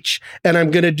 movies each, and I'm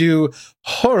going to do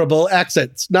horrible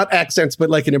accents. Not accents, but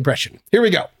like an impression. Here we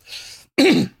go.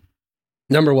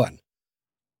 Number 1.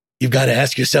 You've got to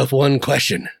ask yourself one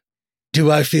question.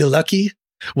 Do I feel lucky?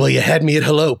 Well, you had me at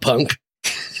hello, punk.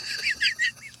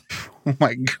 Oh,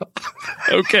 my God.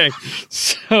 Okay.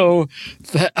 So,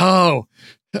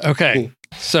 okay.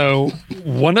 So,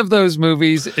 one of those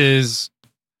movies is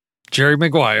Jerry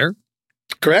Maguire.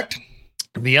 Correct.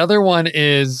 The other one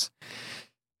is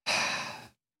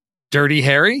Dirty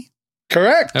Harry.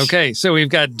 Correct. Okay. So, we've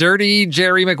got Dirty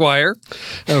Jerry Maguire.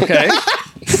 Okay.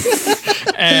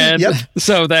 And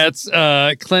so that's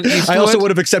Clint Eastwood. I also would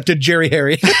have accepted Jerry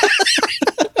Harry.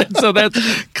 So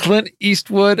that's Clint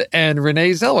Eastwood and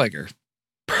Renee Zellweger.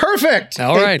 Perfect.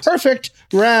 All right. Perfect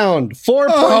round. 4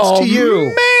 points to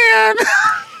you. Man.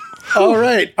 All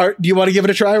right. Do you want to give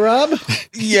it a try, Rob?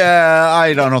 Yeah,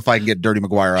 I don't know if I can get Dirty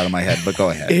Maguire out of my head, but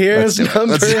go ahead. Here's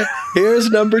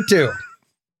number 2.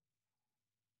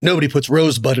 Nobody puts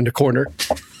Rosebud in a corner.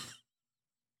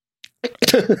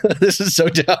 This is so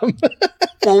dumb.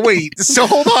 Well, wait. So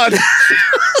hold on.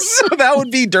 So that would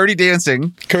be Dirty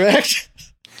Dancing. Correct.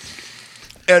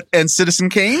 And Citizen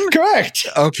Kane? Correct.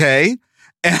 Okay.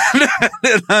 And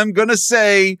I'm going to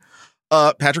say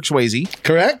Patrick Swayze.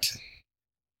 Correct.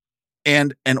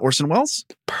 And Orson Welles?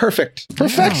 Perfect.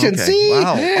 Perfection. Oh, okay. See?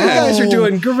 Wow. You guys are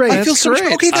doing great. I feel so much.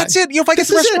 Okay, that's it. If I get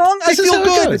the rest wrong, I feel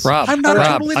good. Rob, I'm not a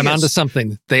total I'm idiot. onto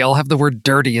something. They all have the word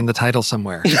dirty in the title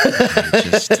somewhere.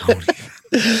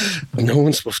 No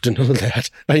one's supposed to know that.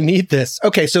 I need this.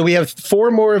 Okay, so we have 4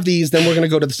 more of these, then we're going to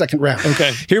go to the second round.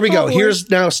 Okay. Here we go.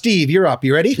 Here's now, Steve, you're up.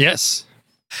 You ready? Yes.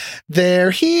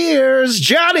 Here's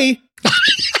Johnny.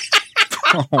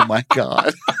 Oh, my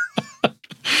God.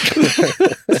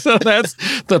 So that's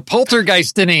the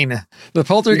poltergeisting. The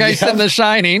poltergeist and the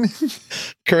shining.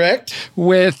 Correct.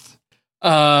 With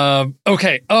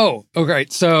okay. Oh, okay.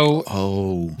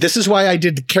 So this is why I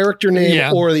did the character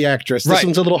name or the actress. This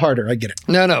one's a little harder. I get it.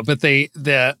 No, but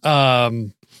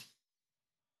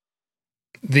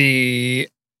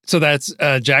so that's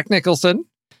Jack Nicholson,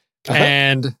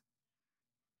 and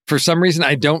for some reason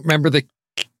I don't remember the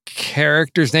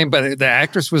character's name, but the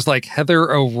actress was like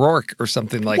Heather O'Rourke or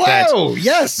something like that. Whoa,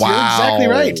 yes, you're exactly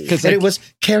right. Because it was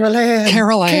Carol Ann.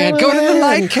 Carol Ann. Go to the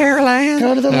light, Carol Ann.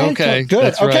 Go to the light. Okay, good.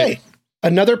 that's Okay, right.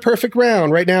 another perfect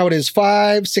round. Right now it is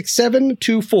 5, 6, 7,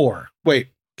 2, 4. Wait,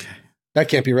 that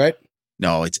can't be right.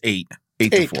 No, it's 8.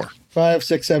 8 to 4. 5,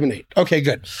 6, 7, 8. Okay,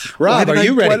 good. Rob, are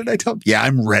you ready? What did I tell? Yeah,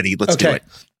 I'm ready. Let's do it.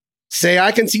 Say,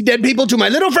 I can see dead people to my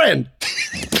little friend.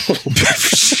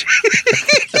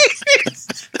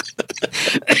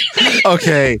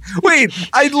 Okay, wait.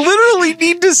 I literally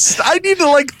need to. I need to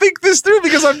like think this through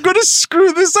because I'm going to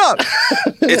screw this up.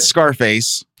 It's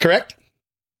Scarface, correct?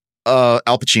 Al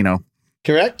Pacino,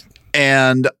 correct?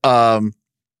 And The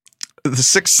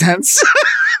Sixth Sense.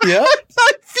 Yeah,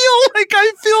 I feel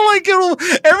like it'll.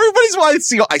 Everybody's why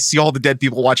I see all the dead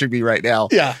people watching me right now.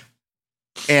 Yeah,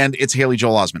 and it's Haley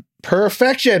Joel Osment.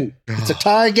 Perfection. It's a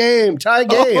tie game.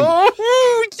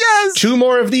 Oh, yes. 2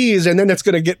 more of these, and then it's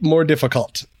going to get more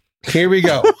difficult. Here we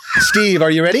go. Steve, are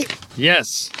you ready?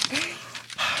 Yes.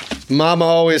 Mama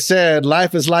always said,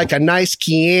 life is like a nice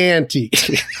Chianti.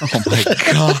 Oh, my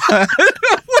God.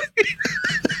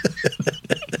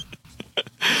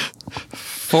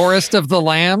 Forest of the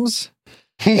Lambs.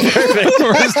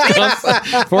 Forrest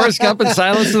Gump and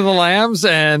Silence of the Lambs,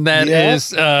 and that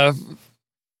is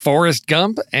Forrest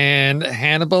Gump and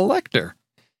Hannibal Lecter.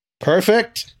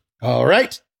 Perfect. All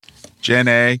right.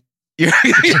 Jenny.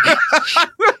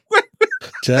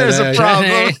 There's a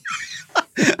problem.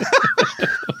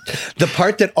 The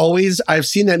part that always, I've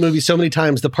seen that movie so many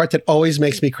times, the part that always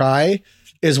makes me cry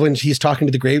is when he's talking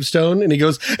to the gravestone and he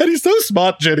goes, and he's so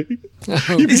smart, Jenny.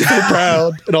 You'd be so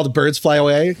proud. And all the birds fly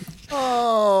away.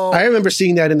 Oh. I remember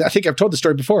seeing that I think I've told the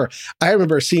story before. I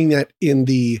remember seeing that in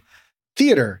the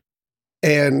theater.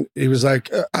 And he was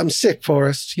like, I'm sick,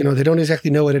 Forrest. You know, they don't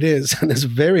exactly know what it is. And this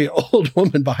very old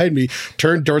woman behind me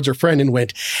turned towards her friend and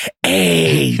went,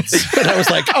 AIDS. And I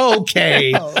was like,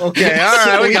 okay. Okay, all right.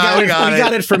 So we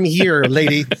got it from here,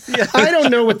 lady. I don't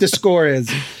know what the score is.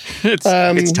 It's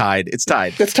tied. It's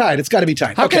tied. It's tied. It's got to be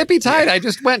tied. How can it be tied? I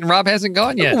just went and Rob hasn't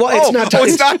gone yet. Well, it's not tied.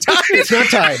 It's not tied. It's not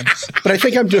tied. But I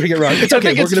think I'm doing it wrong. It's okay.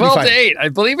 I think it's 12 to 8. I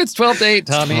believe it's 12 to 8,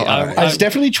 Tommy. It's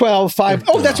definitely 12, 5.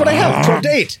 Oh, that's what I have. 12 to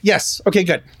 8. Yes. Okay,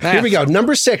 good. Here we go.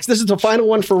 Number 6. This is the final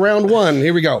one for round 1.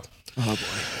 Here we go. Oh, boy.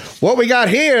 What we got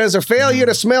here is a failure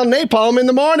to smell napalm in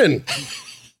the morning.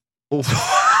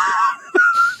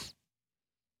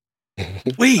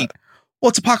 Wait. Well,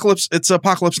 it's Apocalypse. It's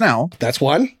Apocalypse Now. That's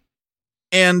one.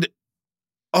 And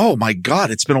oh my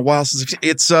God, it's been a while since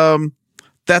it's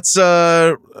that's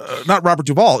not Robert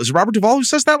Duvall. Is it Robert Duvall who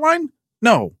says that line?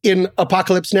 No. In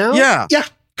Apocalypse Now? Yeah. Yeah,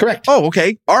 correct. Oh,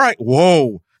 okay. All right.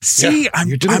 Whoa. See,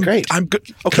 you're doing great. I'm good.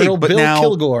 Okay, Colonel but Bill now,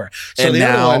 Kilgore. So and the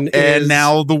now, other one is, and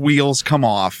now the wheels come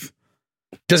off.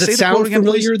 Does Say it the sound quote again,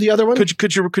 familiar, please? the other one?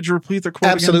 Could you repeat the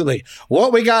quote Absolutely. again?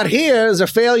 What we got here is a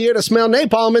failure to smell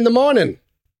napalm in the morning.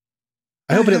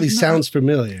 I hope it at least sounds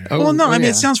familiar. Well, no, I mean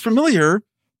it sounds familiar,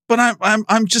 but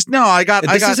I'm just no.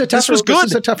 This was good.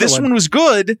 This one was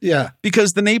good. Yeah,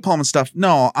 because the napalm and stuff.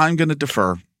 No, I'm going to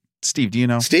defer. Steve, do you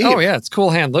know? Steve? Oh yeah, it's Cool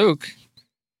Hand Luke.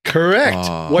 Correct.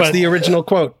 What's the original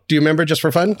quote? Do you remember, just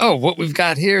for fun? Oh, what we've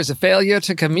got here is a failure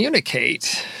to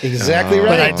communicate. Exactly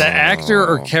right. But the actor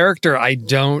or character, I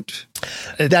don't.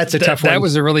 That's a tough one. That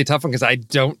was a really tough one because I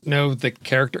don't know the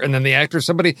character, and then the actor is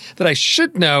somebody that I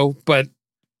should know, but.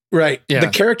 Right. Yeah. The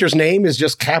character's name is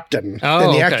just Captain. Oh,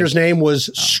 and the okay. actor's name was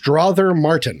Strother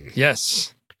Martin.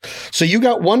 Yes. So you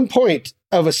got 1 point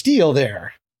of a steal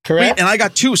there, correct? Wait, and I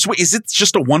got 2. So wait, is it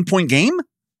just a 1-point game?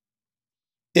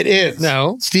 It is.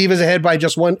 No. Steve is ahead by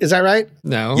just 1. Is that right?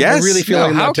 No. Yes. I really feel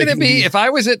like I'm How not can it taking be these. if I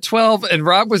was at 12 and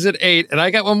Rob was at 8 and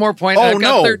I got 1 more point and I've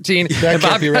got 13? That and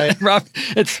can't be right. Rob,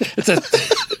 it's a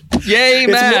yay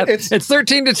math. It's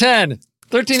 13 to 10.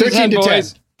 13 to 10,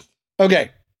 boys. 10.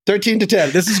 Okay. 13 to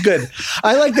 10. This is good.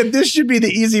 I like that this should be the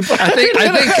easy part. I think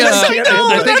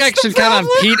I should count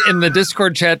on Pete in the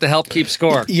Discord chat to help keep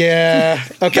score. Yeah.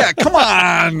 Okay. Yeah, come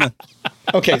on.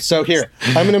 Okay, so here.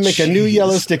 I'm going to make a new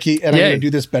yellow sticky, and I'm going to do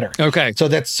this better. Okay.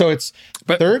 So it's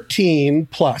 13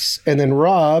 plus, and then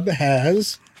Rob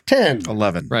has 10.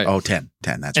 11. Right. Oh, 10.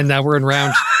 10. That's and now we're in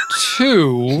round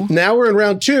 2. Now we're in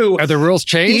round 2. Are the rules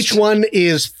changed? Each one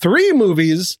is 3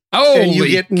 movies. And you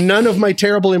get none of my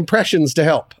terrible impressions to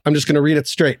help. I'm just going to read it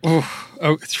straight.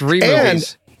 Oh, 3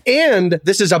 movies. And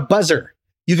this is a buzzer.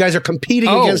 You guys are competing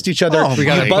against each other. We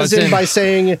got you buzz in by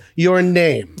saying your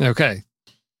name. Okay.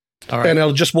 All right. And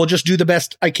we'll just do the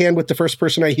best I can with the first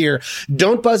person I hear.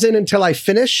 Don't buzz in until I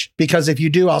finish, because if you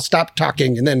do, I'll stop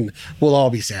talking and then we'll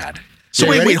all be sad. So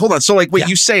wait, hold on. So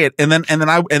you say it, and then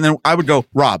I would go,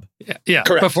 Rob. Yeah.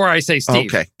 Correct. Before I say Steve.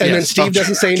 Okay. And then Steve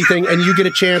doesn't say anything, and you get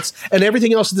a chance, and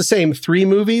everything else is the same. 3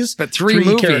 movies, but 3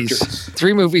 movies. Characters.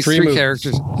 3 movies, 3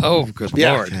 characters. Oh, good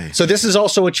Lord. Okay. So this is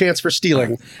also a chance for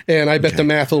stealing, and I bet the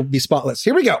math will be spotless.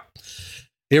 Here we go.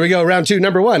 Round 2,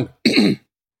 number 1.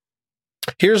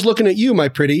 Here's looking at you, my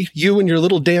pretty. You and your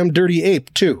little damn dirty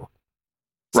ape, too.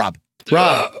 Rob.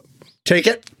 Take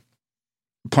it.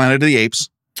 Planet of the Apes.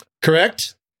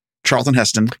 Correct. Charlton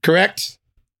Heston. Correct.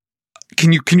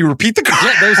 Can you repeat the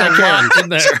Yeah, there's a lot in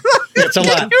there. It's a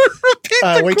lot.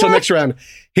 Wait till next round.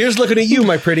 Here's looking at you,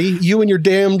 my pretty. You and your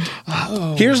damned.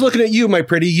 Here's looking at you, my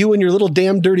pretty. You and your little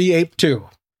damn dirty ape too.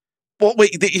 Well,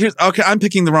 wait. Here's okay. I'm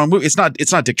picking the wrong movie. It's not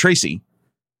Dick Tracy.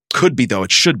 Could be though.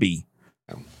 It should be.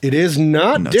 It is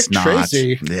not Dick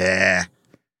Tracy. Yeah.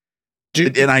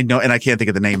 And I know, and I can't think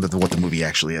of the name of what the movie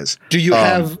actually is. Do you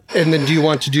have? And then do you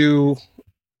want to do?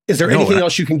 Is there anything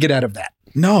else you can get out of that?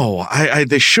 No,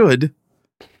 they should.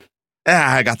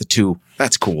 I got the 2.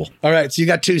 That's cool. All right, so you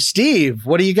got 2. Steve,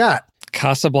 what do you got?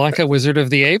 Casablanca, Wizard of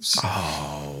the Apes.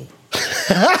 Oh,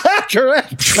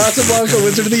 correct. Casablanca,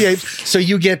 Wizard of the Apes. So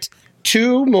you get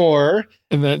 2 more.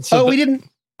 And then we didn't.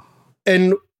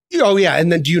 And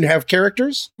and then do you have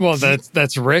characters? Well,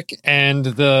 that's Rick and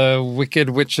the Wicked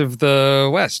Witch of the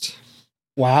West.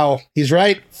 Wow, he's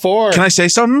right. 4. Can I say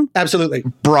something? Absolutely.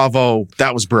 Bravo.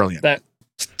 That was brilliant.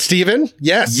 Steven?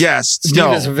 Yes.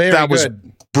 Steve is very good. Was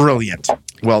brilliant.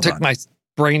 Well done. Took my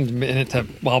brain a minute to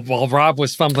while Rob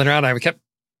was fumbling around, I kept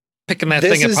picking that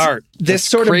thing apart. This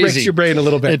sort of breaks your brain a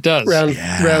little bit. It does.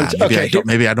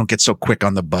 Maybe I don't get so quick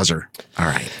on the buzzer. All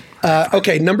right.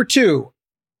 Okay, number 2.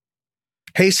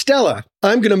 Hey, Stella,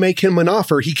 I'm going to make him an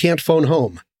offer he can't phone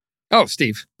home. Oh,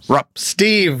 Steve. Rob.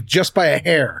 Steve, just by a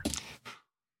hair.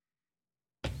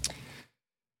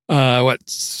 What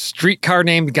streetcar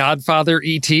named Godfather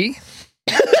E.T.?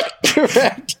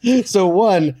 Correct. So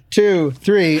 1, 2,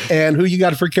 3, and who you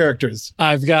got for characters?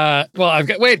 I've got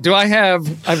Marlon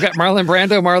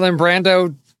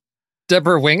Brando,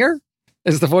 Deborah Winger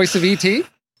is the voice of E.T.?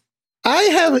 I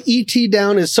have E.T.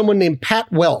 down as someone named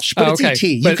Pat Welsh, but it's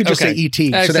E.T. You could just say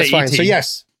E.T., so that's fine. So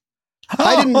yes.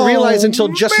 I didn't realize until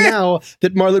just now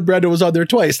that Marlon Brando was on there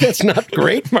twice. That's not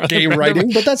great game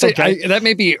writing, but that's okay. That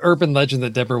may be urban legend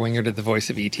that Deborah Winger did the voice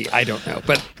of E.T. I don't know,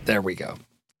 but there we go.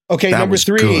 Okay, number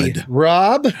 3. Good.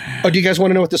 Rob. Oh, do you guys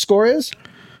want to know what the score is?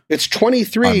 It's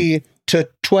 23 to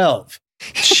 12.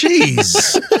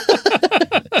 Jeez.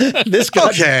 This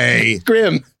got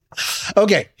grim.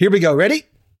 Okay, here we go. Ready?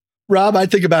 Rob, I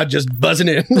think about just buzzing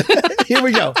in. Here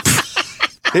we go.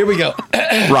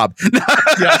 Rob.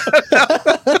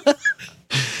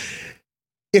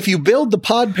 If you build the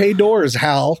pod pay doors,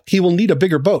 Hal, he will need a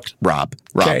bigger boat. Rob.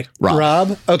 Okay.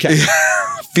 Rob. Okay.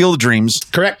 Field of Dreams.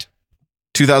 Correct.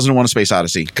 2001: A Space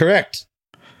Odyssey. Correct.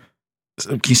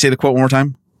 Can you say the quote one more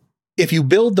time? If you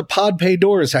build the pod pay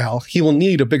doors, Hal, he will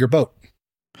need a bigger boat.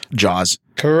 Jaws.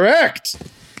 Correct.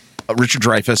 Richard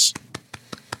Dreyfuss.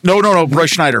 No. Roy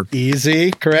Schneider.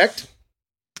 Easy. Correct.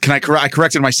 Can I correct? I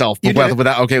corrected myself.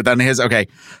 Without his. Okay.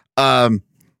 The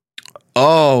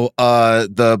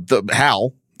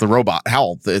Hal, the robot.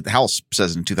 Hal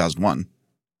says it in 2001,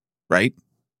 right?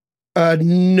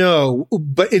 No,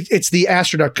 but it's the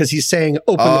astronaut because he's saying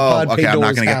open the pod pay doors. I'm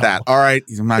not going to get that. All right,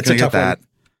 I'm not going to get that. One.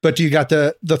 But do you got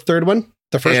the third one?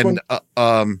 The first one?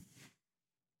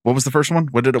 What was the first one?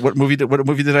 What movie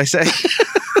did I say?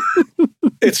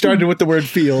 It started with the word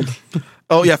field.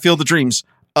 Oh yeah, Field of Dreams.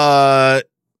 Well,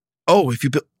 it's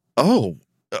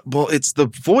the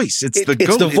voice. It's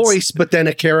the voice, but then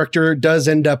a character does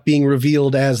end up being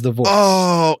revealed as the voice.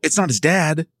 Oh, it's not his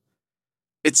dad.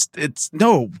 It's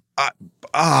no.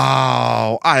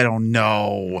 I don't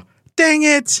know. Dang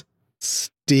it,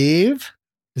 Steve.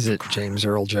 Is it James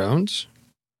Earl Jones?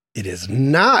 It is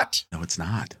not. No, it's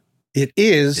not. It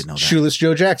is Shoeless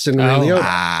Joe Jackson, Ray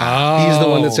Liotta. He's the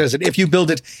one that says it. If you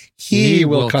build it, he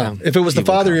will come. If it was the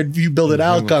father, if you build it,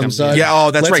 I'll come, son.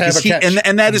 Yeah, that's right.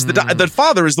 And that is the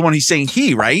father is the one he's saying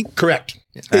he, right? Correct.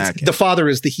 The father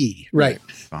is the he, right?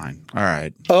 Fine. All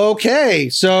right. Okay,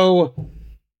 so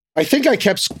I think I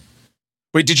kept.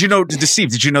 Wait, Steve?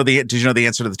 Did you know the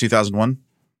answer to the 2001?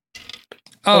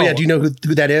 Oh yeah. Do you know who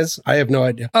that is? I have no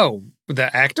idea. Oh,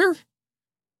 the actor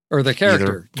or the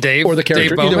character? Dave or the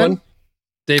character? Dave Bowman. Either one.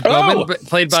 Dave Bowman,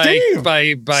 played by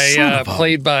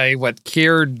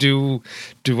Keir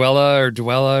Duella or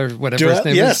whatever his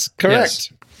name is. Yes,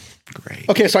 correct. Yes. Great.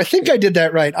 Okay, so I think I did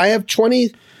that right. I have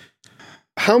 20.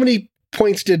 How many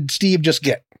points did Steve just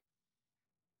get?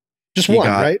 Just one,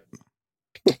 right?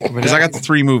 Because I got the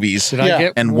 3 movies. Did I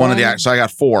get and one of the actors? So I got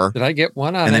 4. Did I get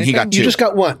one on? And then he got 2. You just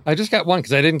got one. I just got one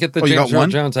because I didn't get the James Earl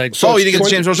Jones. You didn't get the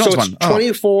James Earl Jones one.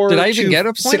 24. Did I even get a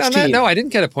point 16. on that? No, I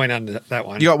didn't get a point on that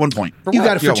one. You got 1 point. You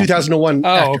got it for 2001.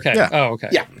 Oh, okay. Yeah. Oh, okay.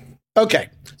 Yeah. Okay.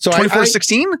 So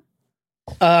 24-16?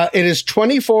 It is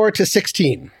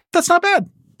 24-16. That's not bad.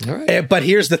 All right. But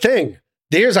here's the thing.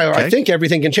 I think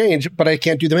everything can change, but I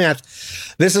can't do the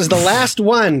math. This is the last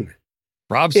one.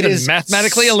 Rob's been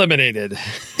mathematically eliminated.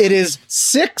 It is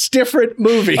 6 different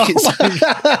movies.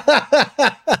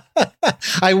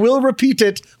 I will repeat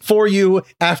it for you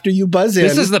after you buzz in.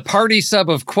 This is the party sub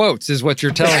of quotes, is what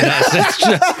you're telling us. It's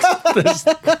just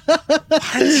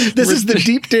this is the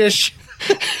deep dish.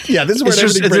 Yeah, this is where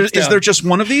everything breaks down. Is there just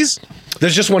one of these?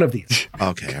 There's just one of these.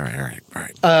 Okay, all right.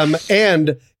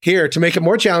 And here, to make it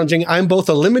more challenging, I'm both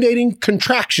eliminating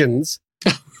contractions.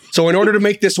 So in order to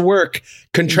make this work,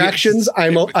 contractions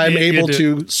I'm able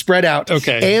to spread out.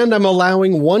 Okay. And I'm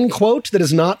allowing one quote that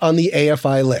is not on the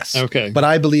AFI list. Okay. But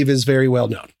I believe is very well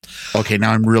known. Okay,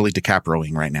 now I'm really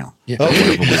DiCaprioing right now. Yeah.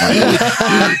 Okay.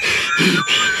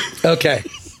 Okay.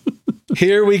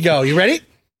 Here we go. You ready?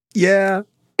 Yeah.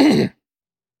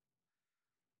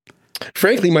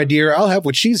 Frankly, my dear, I'll have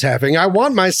what she's having. I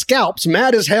want my scalps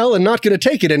mad as hell and not going to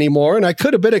take it anymore, and I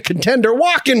could have been a contender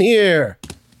walking here.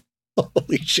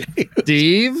 Holy shit.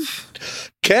 Steve?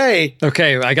 Okay,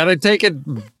 I got to take it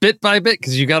bit by bit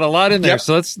because you got a lot in there.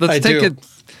 So let's take it.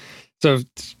 So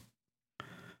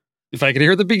if I could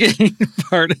hear the beginning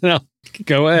part, I'll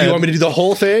go ahead. Do you want me to do the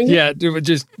whole thing? Yeah, do it.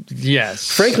 Just yes.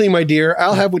 Frankly, my dear,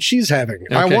 I'll have what she's having.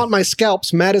 Okay. I want my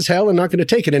scalps mad as hell and not going to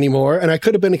take it anymore, and I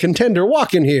could have been a contender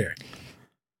walking here.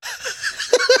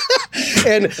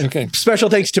 And special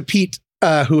thanks to Pete,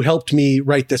 who helped me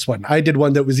write this one. I did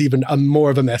one that was even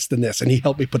more of a mess than this, and he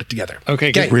helped me put it together.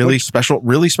 Okay. Really special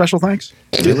thanks?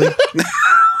 Really?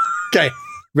 Okay,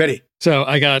 ready. So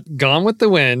I got Gone with the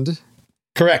Wind.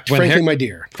 Correct. Frankly, my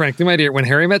dear. Frankly, my dear. When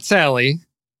Harry Met Sally.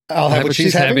 I'll have what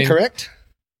she's having. Correct.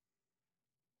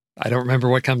 I don't remember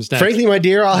what comes next. Frankly, my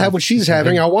dear, I'll have what she's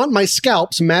having. I want my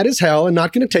scalps mad as hell and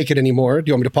not going to take it anymore. Do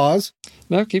you want me to pause?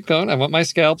 No, keep going. I want my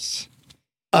scalps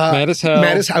mad as hell.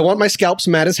 I want my scalps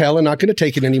mad as hell and not going to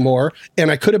take it anymore.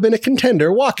 And I could have been a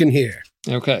contender walking here.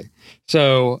 Okay.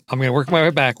 So I'm going to work my way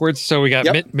backwards. So we got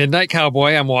Midnight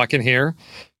Cowboy. I'm walking here.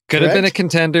 Could have been a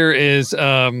contender is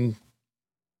On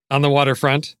the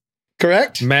Waterfront.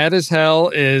 Correct. Mad as hell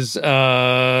is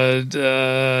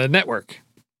Network.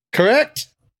 Correct.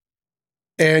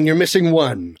 And you're missing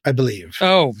one, I believe.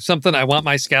 Oh, something. I want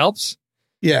my scalps.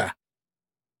 Yeah.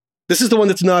 This is the one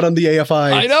that's not on the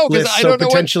AFI. I know, because I don't know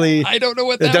potentially. I don't know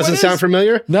what that it doesn't sound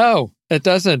familiar. No, it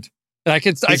doesn't.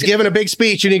 He's giving a big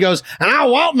speech and he goes, "And I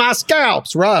want my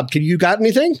scalps." Rob, you got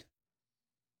anything?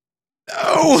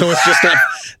 No. So it's just not.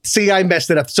 See, I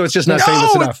messed it up. So it's just not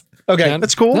famous enough. Okay,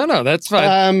 that's cool. No, that's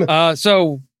fine.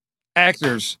 So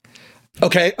actors.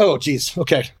 Okay. Oh, geez.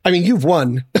 Okay. I mean, you've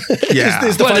won. Yeah.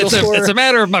 is the final score. It's a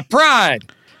matter of my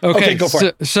pride. Okay, go for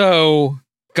it. So,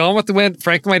 Gone with the Wind,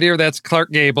 Frankly, my dear, that's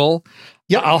Clark Gable.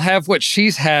 Yep. I'll have what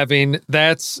she's having.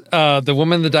 That's the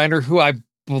woman in the diner who I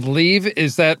believe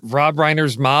is that Rob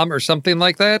Reiner's mom or something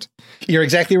like that. You're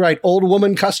exactly right. Old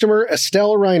woman customer,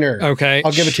 Estelle Reiner. Okay.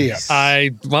 I'll give it to you.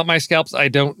 I want my scalps. I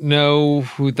don't know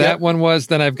who that one was.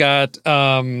 Then I've got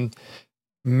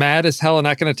Mad as Hell and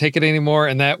Not Going to Take It Anymore.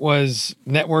 And that was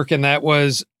Network. And that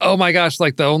was, oh my gosh,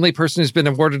 like the only person who's been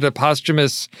awarded a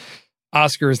posthumous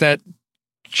Oscar. Is that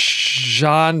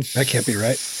John? That can't be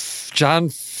right. John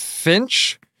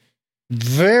Finch?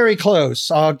 Very close.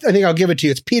 I think I'll give it to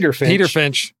you. It's Peter Finch. Peter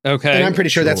Finch. Okay. And I'm pretty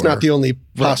sure that's not the only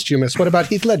posthumous. What about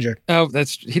Heath Ledger? Oh,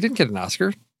 he didn't get an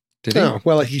Oscar, did he? No.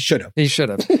 Well, he should have. He should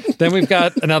have. Then we've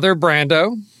got another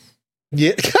Brando.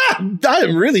 Yeah. I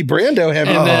am really Brando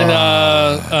heavy. And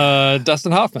then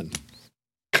Dustin Hoffman.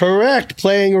 Correct.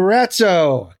 Playing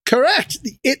Ratso. Correct.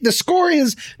 The score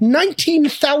is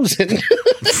 19,000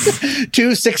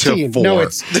 to 16. To No, 4.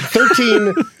 it's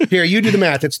 13. Here, you do the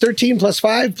math. It's 13 plus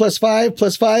 5 plus 5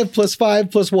 plus 5 plus 5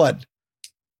 plus what?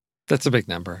 That's a big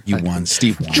number. You won.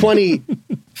 Steve won. 20,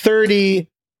 30,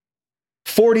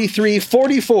 43,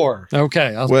 44.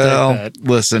 Okay, I'll take Well, that.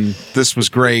 listen, this was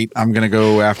great. I'm going to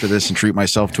go after this and treat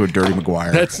myself to a Dirty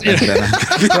McGuire. That's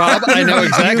Rob, I know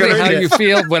exactly how you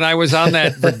feel when I was on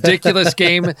that ridiculous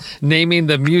game naming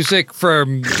the music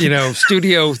from,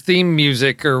 studio theme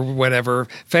music or whatever,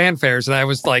 fanfares. And I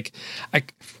was like,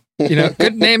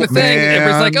 couldn't name a thing. It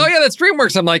was like, oh yeah, that's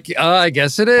DreamWorks. I'm like, I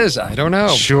guess it is. I don't know.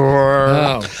 Sure.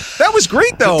 Oh. That was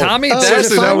great, though. Tommy,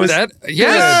 seriously,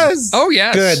 yes. Oh,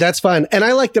 yes. Good. That's fun. And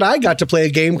I like that I got to play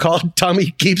a game called Tommy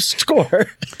Keeps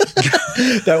Score.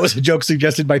 That was a joke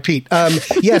suggested by Pete.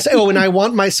 Yes. Oh, and I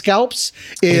Want My Scalps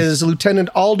is Lieutenant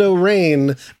Aldo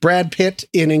Rain, Brad Pitt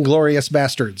in Inglourious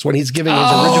Bastards, when he's giving his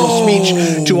original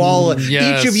speech to all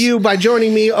each of you by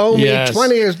joining me owe me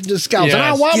 20 scalps. And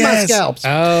I want my scalps.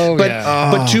 Oh,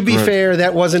 but to be fair,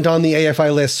 that wasn't on the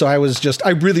AFI list, so I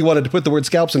really wanted to put the word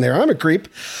scalps in there. I'm a creep.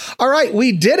 All right,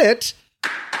 we did it.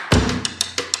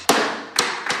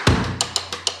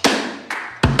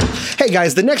 Hey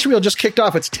guys, the Next Reel just kicked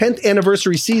off its 10th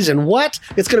anniversary season. What?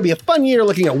 It's going to be a fun year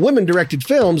looking at women-directed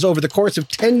films over the course of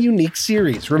 10 unique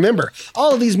series. Remember,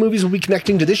 all of these movies will be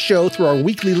connecting to this show through our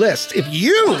weekly list. If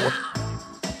you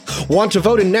want to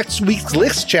vote in next week's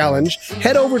list challenge,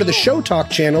 head over to the Show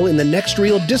Talk channel in the Next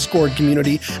Reel Discord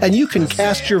community, and you can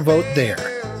cast your vote there.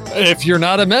 If you're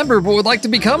not a member but would like to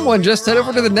become one, just head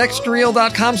over to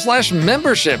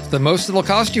thenextreel.com/membership. The most it'll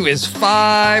cost you is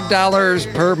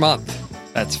 $5 per month.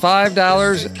 That's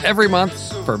 $5 every month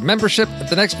for membership at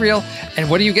The Next Reel. And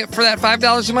what do you get for that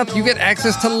 $5 a month? You get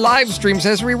access to live streams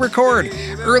as we record,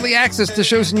 early access to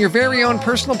shows in your very own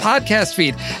personal podcast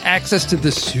feed, access to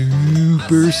the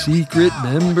super secret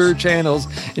member channels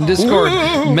in Discord,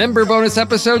 member bonus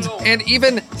episodes, and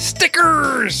even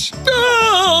stickers.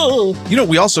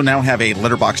 We also now have a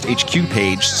Letterboxd HQ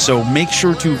page, so make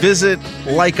sure to visit,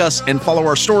 like us, and follow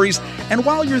our stories. And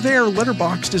while you're there,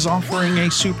 Letterboxd is offering a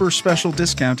super special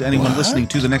discount to anyone listening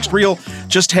to The Next Reel.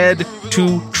 Just head to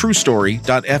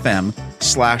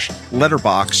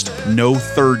truestory.fm/letterboxd, no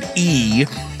third E,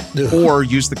 or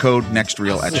use the code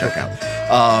NEXTREEL at checkout.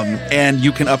 And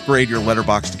you can upgrade your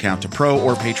Letterboxd account to Pro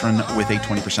or Patron with a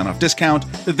 20% off discount.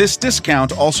 This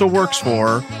discount also works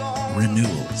for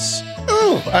renewals.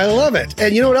 Oh, I love it.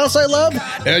 And you know what else I love?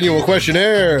 Annual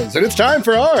questionnaires. And it's time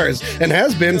for ours, and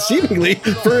has been seemingly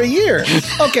for a year.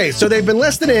 Okay, so they've been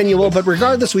less than annual, but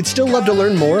regardless, we'd still love to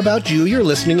learn more about you, your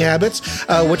listening habits,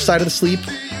 which side of the sleep,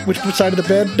 which side of the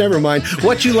bed, never mind.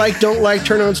 What you like, don't like,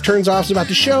 turn-ons, turns-offs about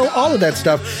the show, all of that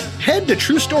stuff. Head to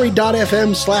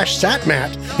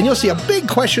truestory.fm/satmat, and you'll see a big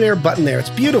questionnaire button there. It's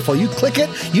beautiful. You click it,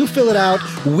 you fill it out.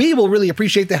 We will really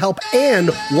appreciate the help, and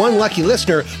one lucky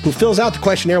listener who fills out the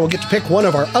questionnaire will get to pick one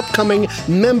of our upcoming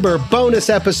member bonus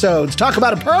episodes. Talk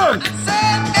about a perk!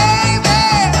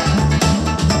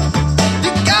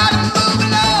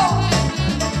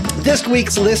 This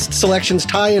week's list selections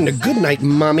tie into Goodnight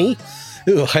Mommy.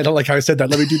 Ooh, I don't like how I said that.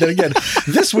 Let me do that again.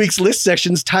 This week's list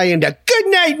sections tie into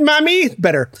Goodnight Mommy.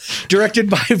 Better. Directed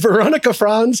by Veronica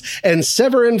Franz and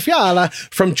Severin Fiala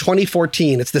from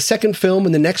 2014. It's the second film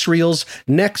in the Next Reel's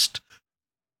next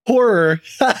horror.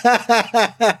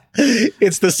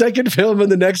 It's the second film in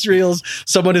the Next Reels.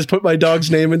 Someone has put my dog's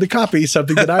name in the copy,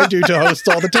 something that I do to host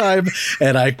all the time.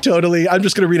 And I'm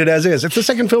just going to read it as is. It's the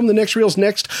second film in the Next Reels'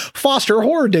 next Foster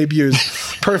horror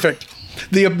debuts. Perfect.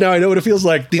 Now I know what it feels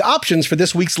like. The options for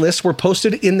this week's list were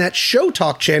posted in that Show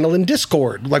Talk channel in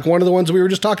Discord, like one of the ones we were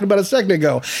just talking about a second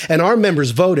ago. And our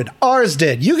members voted. Ours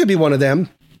did. You could be one of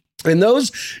them. And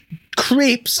those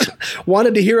creeps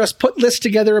wanted to hear us put lists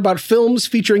together about films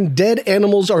featuring dead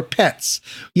animals or pets.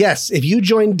 Yes, if you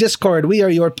join Discord, we are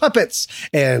your puppets,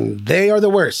 and they are the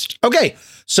worst. Okay,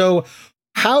 so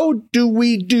how do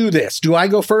we do this? Do I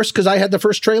go first because I had the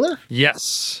first trailer?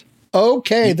 Yes.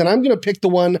 Okay, then I'm going to pick the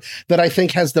one that I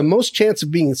think has the most chance of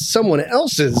being someone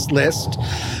else's list.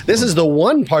 This is the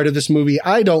one part of this movie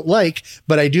I don't like,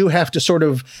 but I do have to sort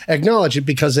of acknowledge it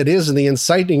because it is the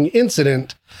inciting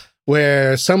incident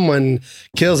where someone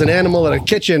kills an animal in a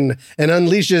kitchen and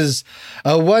unleashes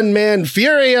a one-man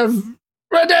fury of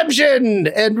redemption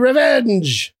and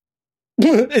revenge.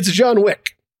 It's John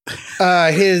Wick.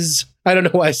 I don't know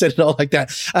why I said it all like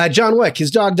that. John Wick, his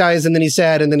dog dies and then he's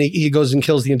sad and then he goes and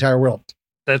kills the entire world.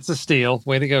 That's a steal.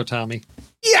 Way to go, Tommy.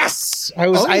 Yes!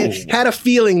 Yes, I had a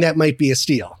feeling that might be a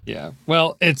steal. Yeah.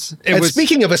 Well,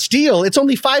 speaking of a steal, it's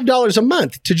only $5 a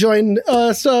month to join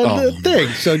the thing.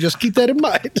 So just keep that in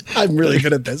mind. I'm really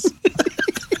good at this.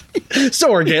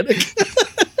 So organic.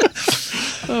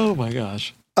 Oh my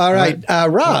gosh. All right,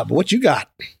 Rob, what you got?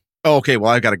 Okay,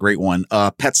 well, I've got a great one.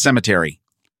 Pet Sematary.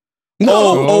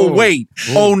 No. Wait.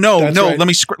 Oh, no. Right. Let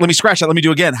me scratch that. Let me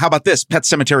do again. How about this? Pet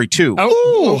Sematary 2.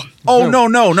 No.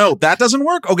 That doesn't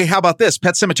work. Okay, how about this?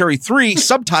 Pet Sematary 3,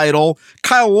 subtitle,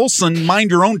 Kyle Olson, mind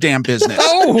your own damn business.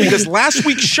 Because last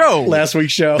week's show,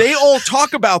 they all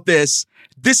talk about this.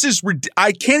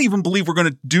 I can't even believe we're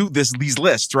going to do these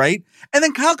lists, right? And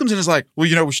then Kyle comes in and is like,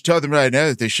 well, we should tell them right now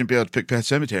that they shouldn't be able to pick Pet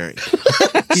Sematary.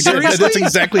 That's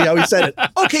exactly how he said it.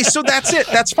 Okay, so that's it.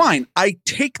 That's fine. I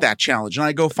take that challenge and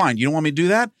I go, fine. You don't want me to do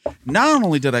that? Not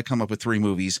only did I come up with 3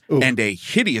 movies and a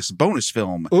hideous bonus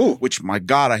film, which, my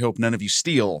God, I hope none of you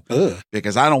steal,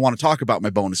 because I don't want to talk about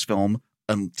my bonus film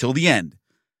until the end.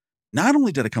 Not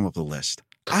only did I come up with a list,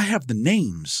 I have the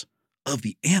names of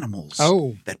the animals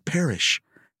that perish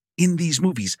in these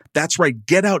movies. That's right.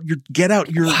 Get out your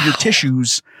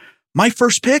tissues. My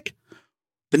first pick,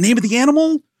 the name of the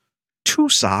animal, Two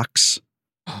Socks.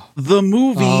 The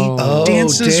movie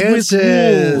Dances with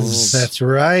Wolves. That's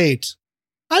right.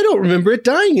 I don't remember it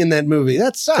dying in that movie.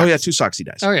 That sucks. Oh yeah, Two Socks he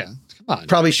dies. Oh yeah. Come on.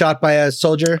 Probably shot by a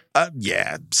soldier.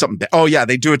 Yeah, something. Oh yeah,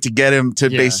 they do it to get him to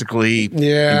basically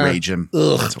enrage him.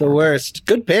 Ugh, the worst.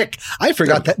 Good pick. I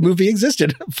forgot that movie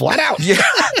existed. Flat out. Yeah.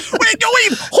 Wait,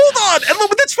 hold on. And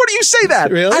look, that's funny you say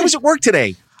that. Really? I was at work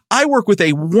today. I work with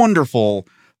a wonderful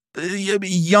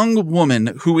young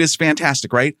woman who is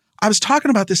fantastic, right? I was talking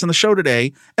about this on the show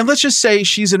today, and let's just say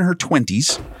she's in her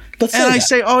 20s. I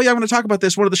say, oh, yeah, I'm going to talk about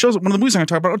this. One of the movies I'm going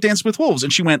to talk about, Dance with Wolves.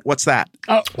 And she went, what's that?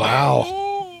 Oh,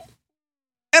 wow.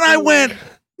 And I went,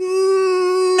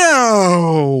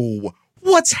 no.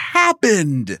 What's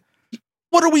happened?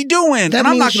 What are we doing?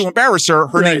 I'm not going to embarrass her.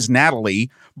 Her name's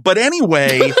Natalie. But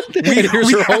anyway.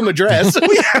 Here's her home address.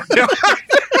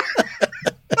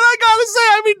 I gotta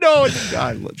say, no,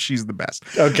 God, she's the best.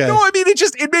 Okay. No,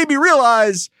 it made me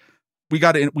realize we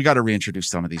got to reintroduce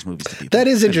some of these movies to people. That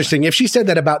is interesting. If she said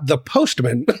that about The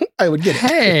Postman, I would get it.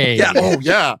 Hey. Yeah. Oh,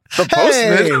 yeah. The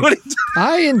Postman.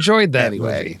 I enjoyed that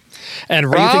movie. And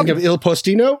Rob, are you thinking of Il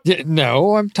Postino?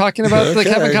 No, I'm talking about the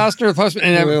Kevin Costner The Postman.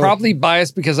 And I'm probably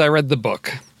biased because I read the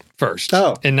book first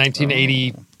in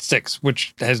 1986,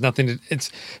 which has nothing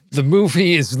to. The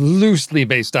movie is loosely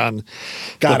based on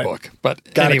the book, but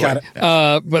anyway.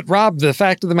 But Rob, the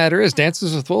fact of the matter is,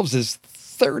 Dances with Wolves is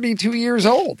 32 years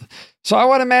old. So I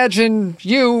want to imagine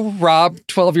you, Rob,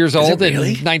 12 years old in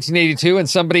 1982, and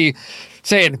somebody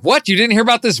saying, "What? You didn't hear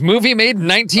about this movie made in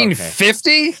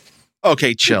 1950?"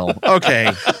 Okay, chill. Okay.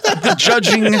 The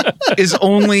judging is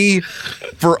only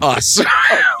for us.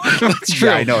 That's true.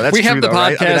 Yeah, I know. That's we true, have the though,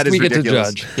 podcast. right? We get ridiculous.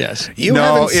 to judge. Yes. You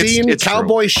haven't seen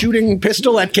Cowboy shooting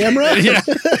pistol at camera? Yeah.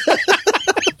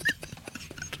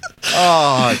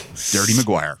 Dirty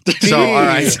McGuire. So, all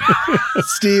right.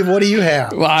 Steve, what do you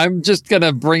have? Well, I'm just going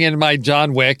to bring in my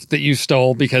John Wick that you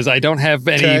stole because I don't have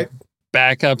any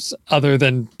backups other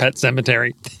than Pet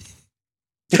Sematary.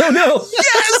 Oh, no.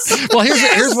 Yes. Well,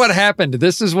 here's what happened.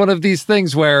 This is one of these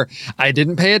things where I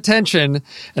didn't pay attention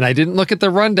and I didn't look at the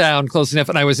rundown close enough.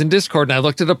 And I was in Discord and I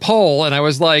looked at a poll and I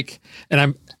was like,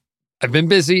 I've been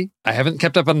busy. I haven't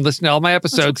kept up on listening to all my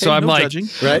episodes. Okay, so I'm like,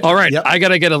 all right, I got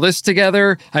to get a list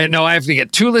together. I have to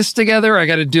get 2 lists together. I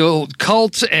got to do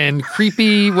cult and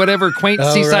creepy, whatever, quaint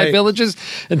seaside villages.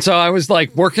 And so I was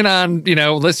like working on,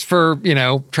 lists for,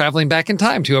 traveling back in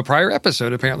time to a prior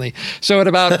episode, apparently. So at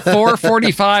about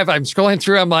 4:45, I'm scrolling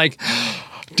through. I'm like,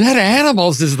 Dead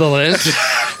Animals is the list.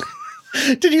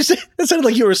 Did you say that sounded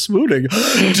like you were smooning?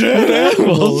 Dead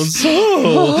animals.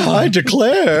 Oh, I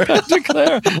declare.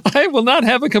 I will not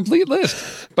have a complete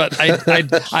list. But I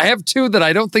have 2 that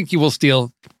I don't think you will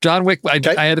steal. John Wick,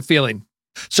 I had a feeling.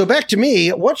 So back to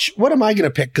me. What am I going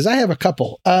to pick? Because I have a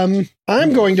couple. I'm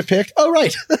going to pick. Oh,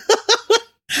 right.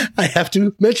 I have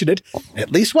to mention it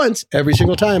at least once every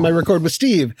single time I record with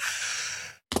Steve.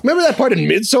 Remember that part in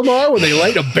Midsommar where they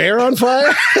light a bear on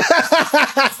fire?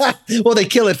 Well, they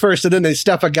kill it first and then they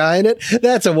stuff a guy in it.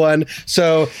 That's a one.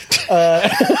 So,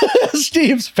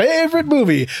 Steve's favorite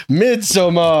movie,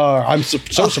 Midsommar. I'm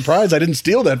so surprised I didn't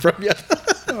steal that from you.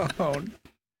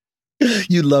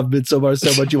 You love Midsommar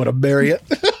so much you want to marry it.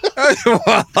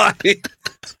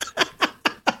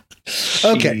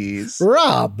 Okay,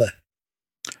 Rob.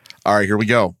 All right, here we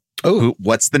go.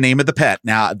 What's the name of the pet?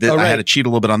 Now, I had to cheat a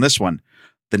little bit on this one.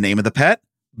 The name of the pet?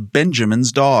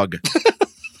 Benjamin's dog.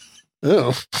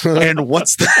 Oh. And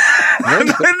what's the... and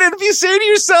if you say to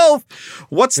yourself,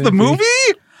 what's the movie?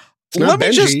 Let me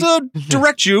Benji. just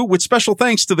direct you with special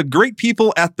thanks to the great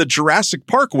people at the Jurassic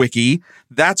Park Wiki.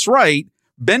 That's right.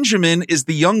 Benjamin is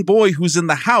the young boy who's in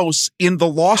the house in the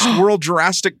Lost World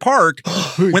Jurassic Park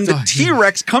when the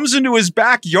T-Rex comes into his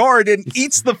backyard and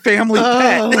eats the family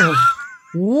pet.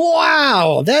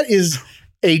 Wow, that is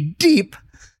a deep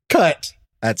cut.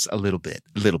 That's a little bit.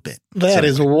 That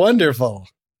is wonderful.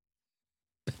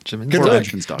 Benjamin. Good look.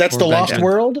 That's the Lost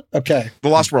World? Okay. The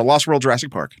Lost World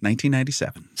Jurassic Park,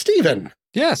 1997. Steven.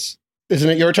 Yes. Isn't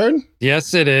it your turn?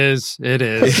 Yes, it is. It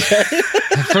is.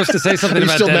 I'm supposed to say something Are you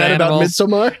about still dead mad animals. about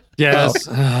Midsommar? Yes.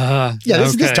 Oh.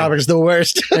 This topic is the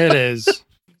worst. It is.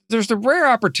 There's the rare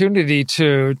opportunity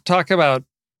to talk about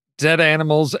dead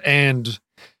animals and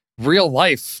real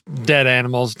life dead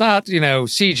animals, not,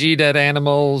 CG dead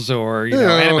animals or,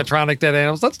 animatronic dead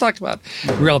animals. Let's talk about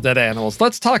real dead animals.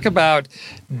 Let's talk about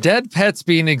dead pets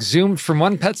being exhumed from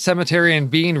one pet cemetery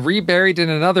and being reburied in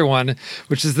another one,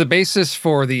 which is the basis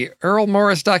for the Earl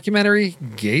Morris documentary,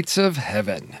 Gates of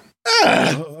Heaven.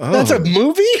 That's a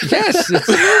movie? Yes, it's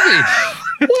a movie.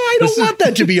 Well, I don't want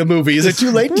that to be a movie. Is it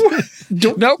too late?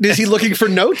 Nope. Is he looking for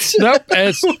notes? Nope.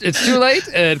 It's too late.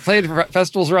 It played for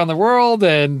festivals around the world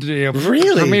and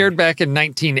Really? premiered back in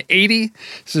 1980.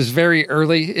 This is very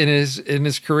early in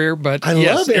his career, but I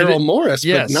love Errol Morris,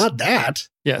 yes. but not that.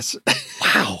 Yes.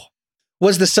 Wow.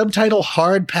 Was the subtitle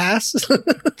Hard Pass? No,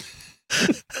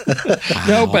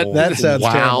 but that sounds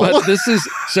terrible. But this is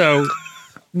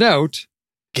note.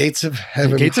 Gates of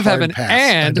Heaven. Gates of Heaven,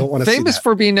 and famous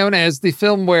for being known as the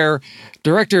film where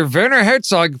director Werner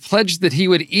Herzog pledged that he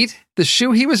would eat the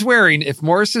shoe he was wearing if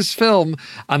Morris's film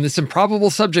on this improbable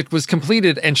subject was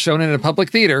completed and shown in a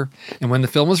public theater. And when the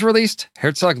film was released,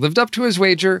 Herzog lived up to his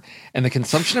wager, and the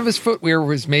consumption of his footwear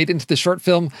was made into the short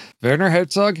film Werner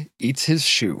Herzog Eats His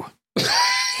Shoe.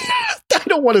 I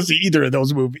don't want to see either of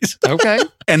those movies. Okay.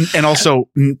 And also,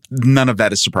 none of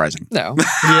that is surprising. No.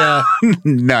 Yeah.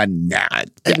 None.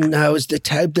 And now is the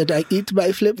time that I eat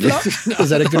my flip-flops. Is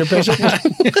that a good impression?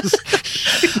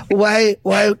 Why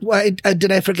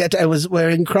did I forget I was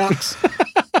wearing Crocs?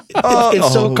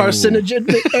 It's so carcinogen.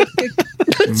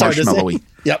 Marshmallowy.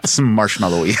 Yep. Some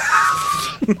marshmallowy.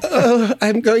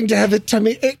 I'm going to have a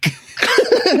tummy ache.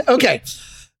 Okay.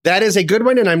 That is a good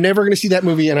one, and I'm never going to see that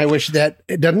movie, and I wish that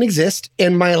it doesn't exist.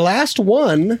 And my last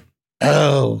one,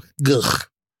 Pick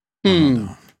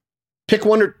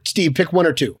one or two,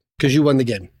 because you won the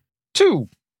game. Two.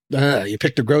 You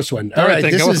picked a gross one. All All right,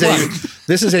 right,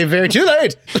 this is a very too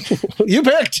late. You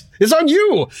picked. It's on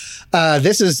you.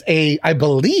 This is I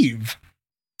believe,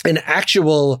 an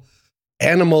actual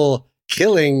animal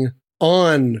killing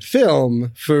on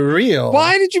film for real.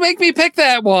 Why did you make me pick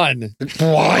that one?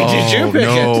 Why did you pick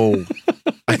it?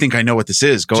 I think I know what this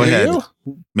is. Go ahead. You?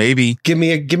 Maybe. Give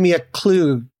me a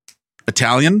clue.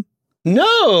 Italian?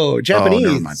 No,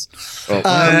 Japanese. Oh, never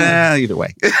mind. Either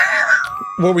way.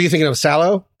 What were you thinking of?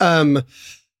 Sallow? I'm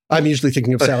usually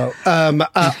thinking of Sallow.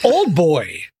 Old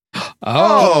Boy.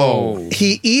 Oh.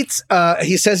 He eats,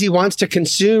 he says he wants to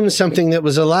consume something that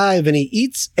was alive, and he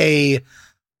eats a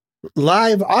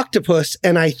live octopus,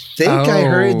 and I think I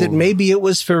heard that maybe it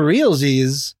was for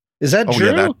realsies. Is that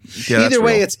true? Either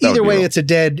way, it's a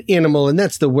dead animal, and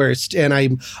that's the worst. And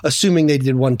I'm assuming they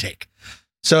did one take.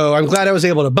 So I'm glad I was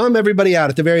able to bum everybody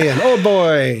out at the very end. Old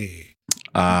Boy.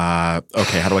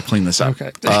 Okay, how do I clean this up?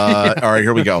 Okay. All right,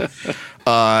 here we go.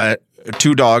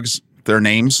 Two dogs, their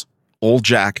names, Old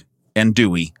Jack and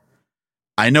Dewey.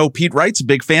 I know Pete Wright's a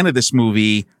big fan of this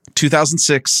movie,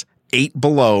 2006, 8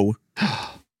 Below.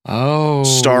 Oh,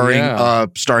 starring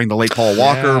the late Paul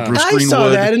Walker, Bruce Greenwood. I saw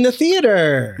that in the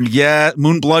theater. Yeah,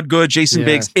 Moon Bloodgood, Jason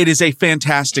Biggs. It is a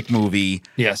fantastic movie.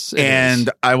 Yes, and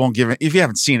I won't give it. If you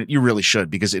haven't seen it, you really should,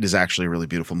 because it is actually a really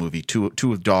beautiful movie. Two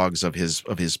dogs of his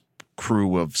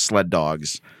crew of sled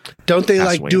dogs. Don't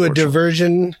they do a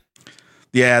diversion?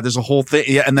 Yeah, there's a whole thing.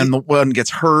 Yeah, and then the one gets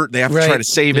hurt. They have to try to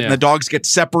save it, and the dogs get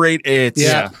separate.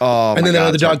 Oh, and then the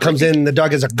other dog comes in. The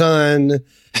dog has a gun,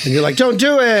 and you're like, "Don't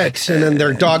do it!" And then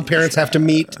their dog parents have to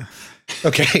meet.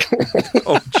 Okay.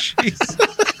 Oh, jeez.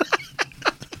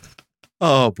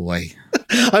 Oh boy.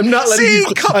 I'm not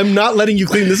letting you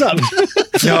clean this up.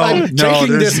 I'm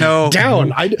taking this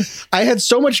down. I had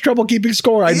so much trouble keeping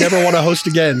score. I never want to host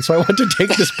again, so I want to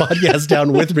take this podcast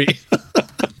down with me.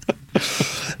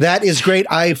 That is great.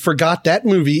 I forgot that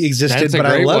movie existed, but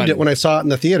I loved it when I saw it in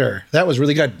the theater. That was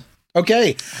really good.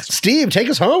 Okay, Steve, take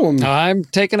us home. I'm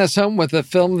taking us home with a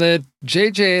film that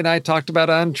JJ and I talked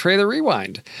about on Trailer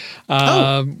Rewind,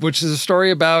 which is a story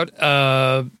about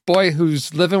a boy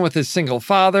who's living with his single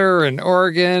father in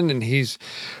Oregon, and he's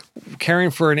caring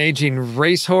for an aging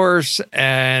racehorse,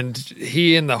 and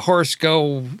he and the horse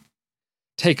go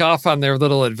take off on their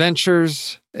little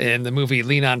adventures in the movie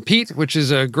Lean on Pete, which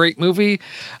is a great movie,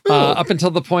 up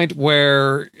until the point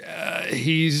where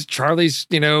Charlie's,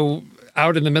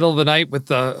 out in the middle of the night with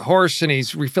the horse and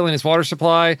he's refilling his water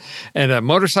supply, and a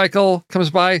motorcycle comes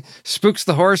by, spooks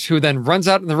the horse, who then runs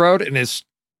out in the road and is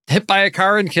hit by a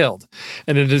car and killed.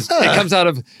 And it comes out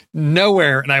of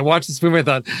nowhere. And I watched this movie and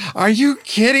I thought, are you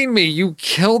kidding me? You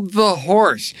killed the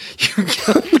horse. You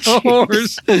killed the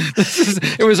horse.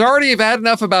 It was already bad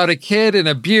enough about a kid and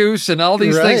abuse and all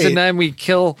these things. And then we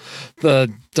kill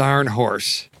the darn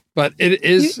horse. But it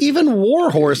is... Even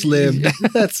Warhorse lived.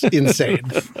 That's insane.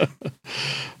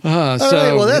 All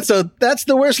right, well, that's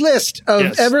the worst list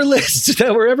of lists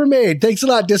that were ever made. Thanks a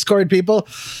lot, Discord people.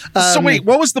 So wait,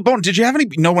 what was the bonus? Did you have any?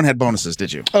 No one had bonuses,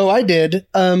 did you? Oh, I did.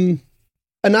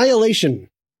 Annihilation.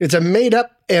 It's a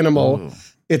made-up animal. Ooh.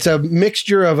 It's a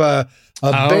mixture of a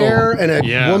bear and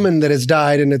a woman that has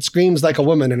died, and it screams like a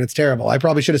woman, and it's terrible. I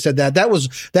probably should have said that. That was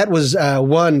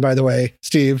one, by the way,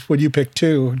 Steve, when you picked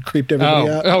two and creeped everybody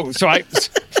out. Oh, so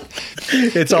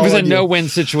it was a no-win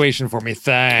situation for me.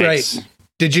 Thanks. Right.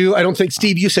 Did you? I don't think,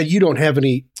 Steve, you said you don't have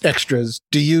any extras.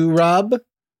 Do you, Rob?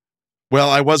 Well,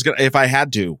 I was going to, if I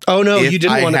had to. Oh, no, you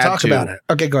didn't want to talk about it.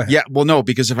 Okay, go ahead. Yeah, well, no,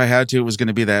 because if I had to, it was going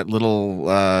to be that little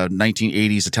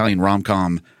 1980s Italian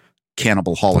rom-com,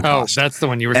 Cannibal Holocaust. Oh, that's the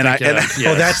one you were thinking of. Yes.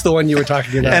 Oh, that's the one you were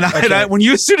talking about. And as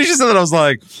soon as you said that, I was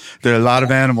like, there are a lot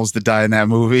of animals that die in that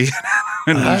movie.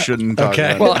 And we shouldn't talk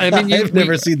about it. Well, I mean, I've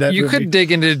never seen that You movie. could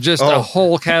dig into just a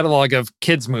whole catalog of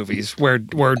kids' movies where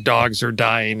dogs are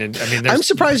dying. And I mean, I'm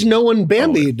surprised no one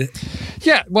Bambied.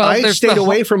 Yeah, well, I stayed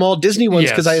away from all Disney ones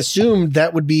because I assumed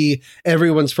that would be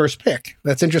everyone's first pick.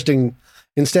 That's interesting.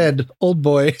 Instead, Old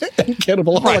Boy and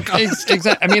Cannibal Holocaust.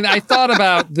 Exactly. I mean, I thought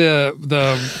about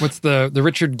the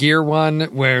Richard Gere one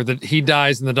where he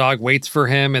dies and the dog waits for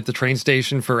him at the train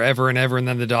station forever and ever, and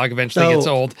then the dog eventually gets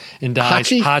old and dies.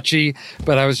 Hachi.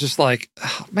 But I was just like,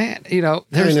 oh, man,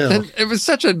 it was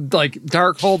such a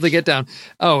dark hole to get down.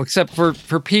 Oh, except for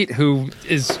Pete, who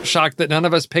is shocked that none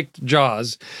of us picked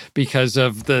Jaws because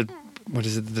of the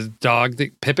dog, the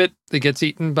Pippet that gets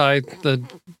eaten by the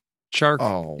shark.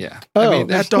 Oh, yeah. Oh, I mean,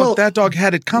 that dog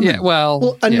had it coming. Yeah,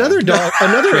 well, another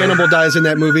animal dies in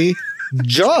that movie.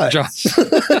 Jaws.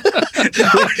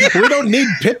 We don't need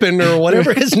Pippin or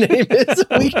whatever his name is.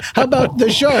 How about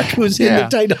the shark who's in the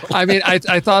title? I mean,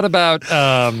 I thought about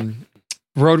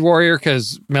Road Warrior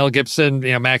because Mel Gibson,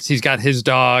 Max, he's got his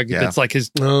dog. That's like his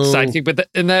sidekick. But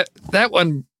that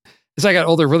one, as I got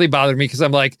older, really bothered me because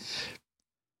I'm like,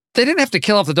 they didn't have to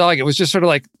kill off the dog. It was just sort of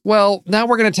like, well, now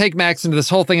we're going to take Max into this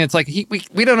whole thing. It's like,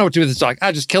 we don't know what to do with this dog.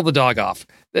 I just kill the dog off.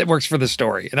 It works for the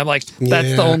story. And I'm like,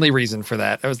 that's the only reason for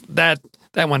that.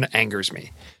 That one angers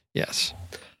me. Yes.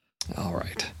 All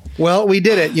right. Well, we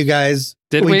did it, you guys.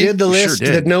 We did the list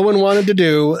that no one wanted to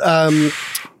do.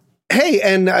 Hey,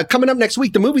 and coming up next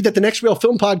week, the movie that the Next Real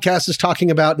Film Podcast is talking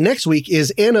about next week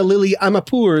is Anna Lily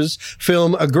Amapour's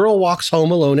film A Girl Walks Home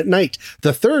Alone at Night,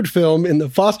 the third film in the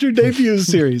Foster Debuts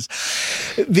series.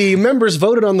 The members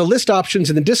voted on the list options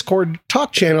in the Discord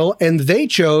talk channel, and they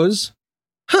chose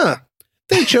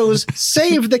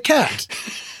Save the Cat,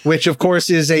 which, of course,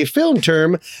 is a film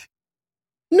term.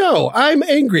 No, I'm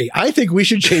angry. I think we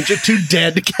should change it to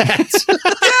Dead Cats.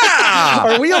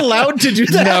 Are we allowed to do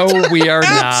that? No, we are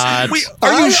not.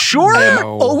 Are you sure?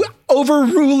 No.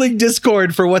 Overruling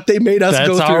Discord for what they made us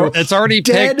go through. It's already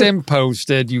picked and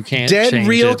posted. You can't change Dead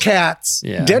Real it. Cats.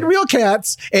 Yeah. Dead Real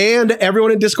Cats. And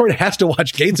everyone in Discord has to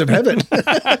watch Gates of Heaven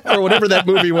or whatever that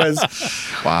movie was.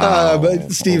 Wow.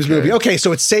 Steve's movie. Okay,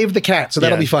 so it's Save the Cat. So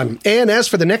that'll be fun. And as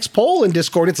for the next poll in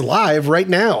Discord, it's live right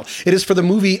now. It is for the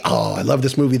movie. Oh, I love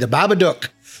this movie. The Babadook.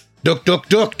 Duk Duk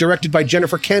Duk, directed by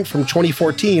Jennifer Kent from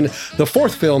 2014, the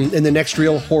fourth film in the Next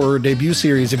Real Horror debut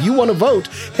series. If you want to vote,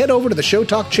 head over to the Show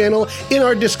Talk channel in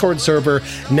our Discord server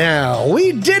now.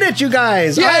 We did it, you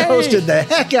guys! Yay! I hosted the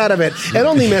heck out of it and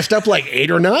only messed up like 8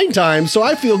 or 9 times, so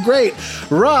I feel great.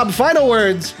 Rob, final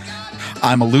words.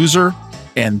 I'm a loser,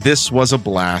 and this was a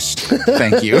blast.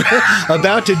 Thank you.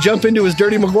 About to jump into his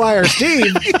Dirty Maguire.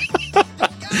 Steve!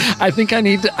 I think I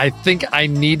need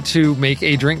to make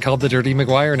a drink called the Dirty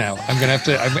Maguire now. I'm gonna have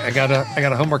to. I got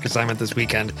a homework assignment this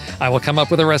weekend. I will come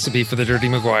up with a recipe for the Dirty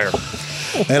Maguire.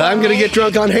 And I'm gonna get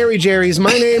drunk on Harry Jerry's.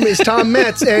 My name is Tom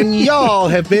Metz, and y'all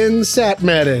have been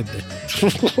sat-matted.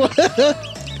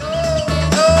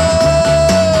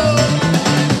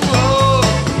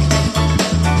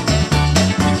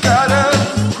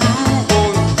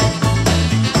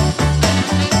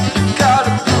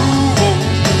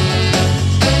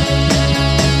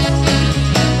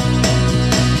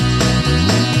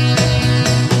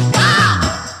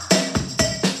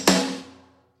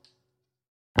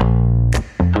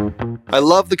 I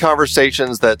love the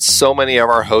conversations that so many of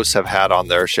our hosts have had on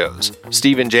their shows.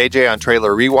 Steve and JJ on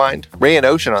Trailer Rewind, Ray and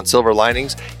Ocean on Silver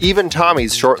Linings, even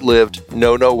Tommy's short-lived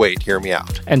No, Wait, Hear Me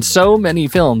Out. And so many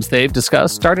films they've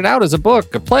discussed started out as a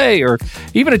book, a play, or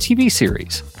even a TV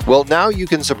series. Well, now you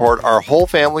can support our whole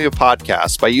family of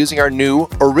podcasts by using our new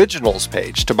Originals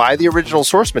page to buy the original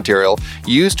source material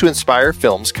used to inspire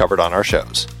films covered on our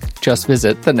shows. Just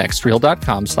visit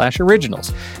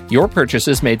thenextreel.com/originals. Your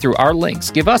purchases made through our links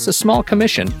give us a small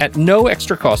commission at no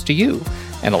extra cost to you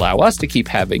and allow us to keep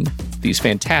having these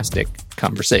fantastic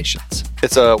conversations.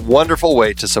 It's a wonderful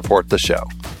way to support the show.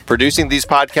 Producing these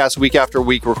podcasts week after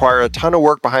week require a ton of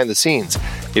work behind the scenes.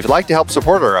 If you'd like to help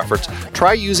support our efforts,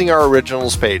 try using our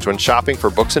Originals page when shopping for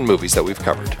books and movies that we've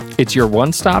covered. It's your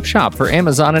one-stop shop for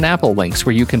Amazon and Apple links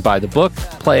where you can buy the book,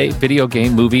 play, video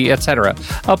game, movie, etc.,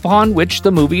 upon which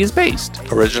the movie is based.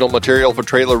 Original material for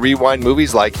Trailer Rewind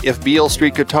movies like If Beale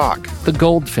Street Could Talk, The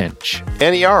Goldfinch,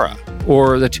 Aniara,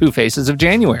 or The Two Faces of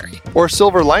January. Or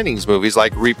Silver Linings movies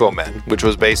like Repo Men, which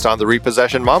was based on the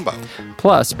Repossession Mambo.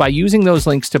 Plus, by using those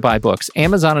links to buy books,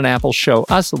 Amazon and Apple show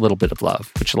us a little bit of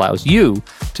love, which allows you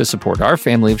to support our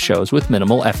family of shows with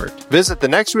minimal effort. Visit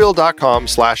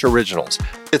thenextreel.com/originals.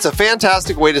 It's a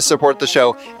fantastic way to support the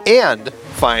show and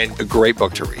find a great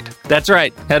book to read. That's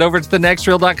right. Head over to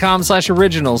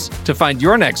thenextreel.com/originals to find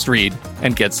your next read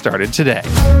and get started today.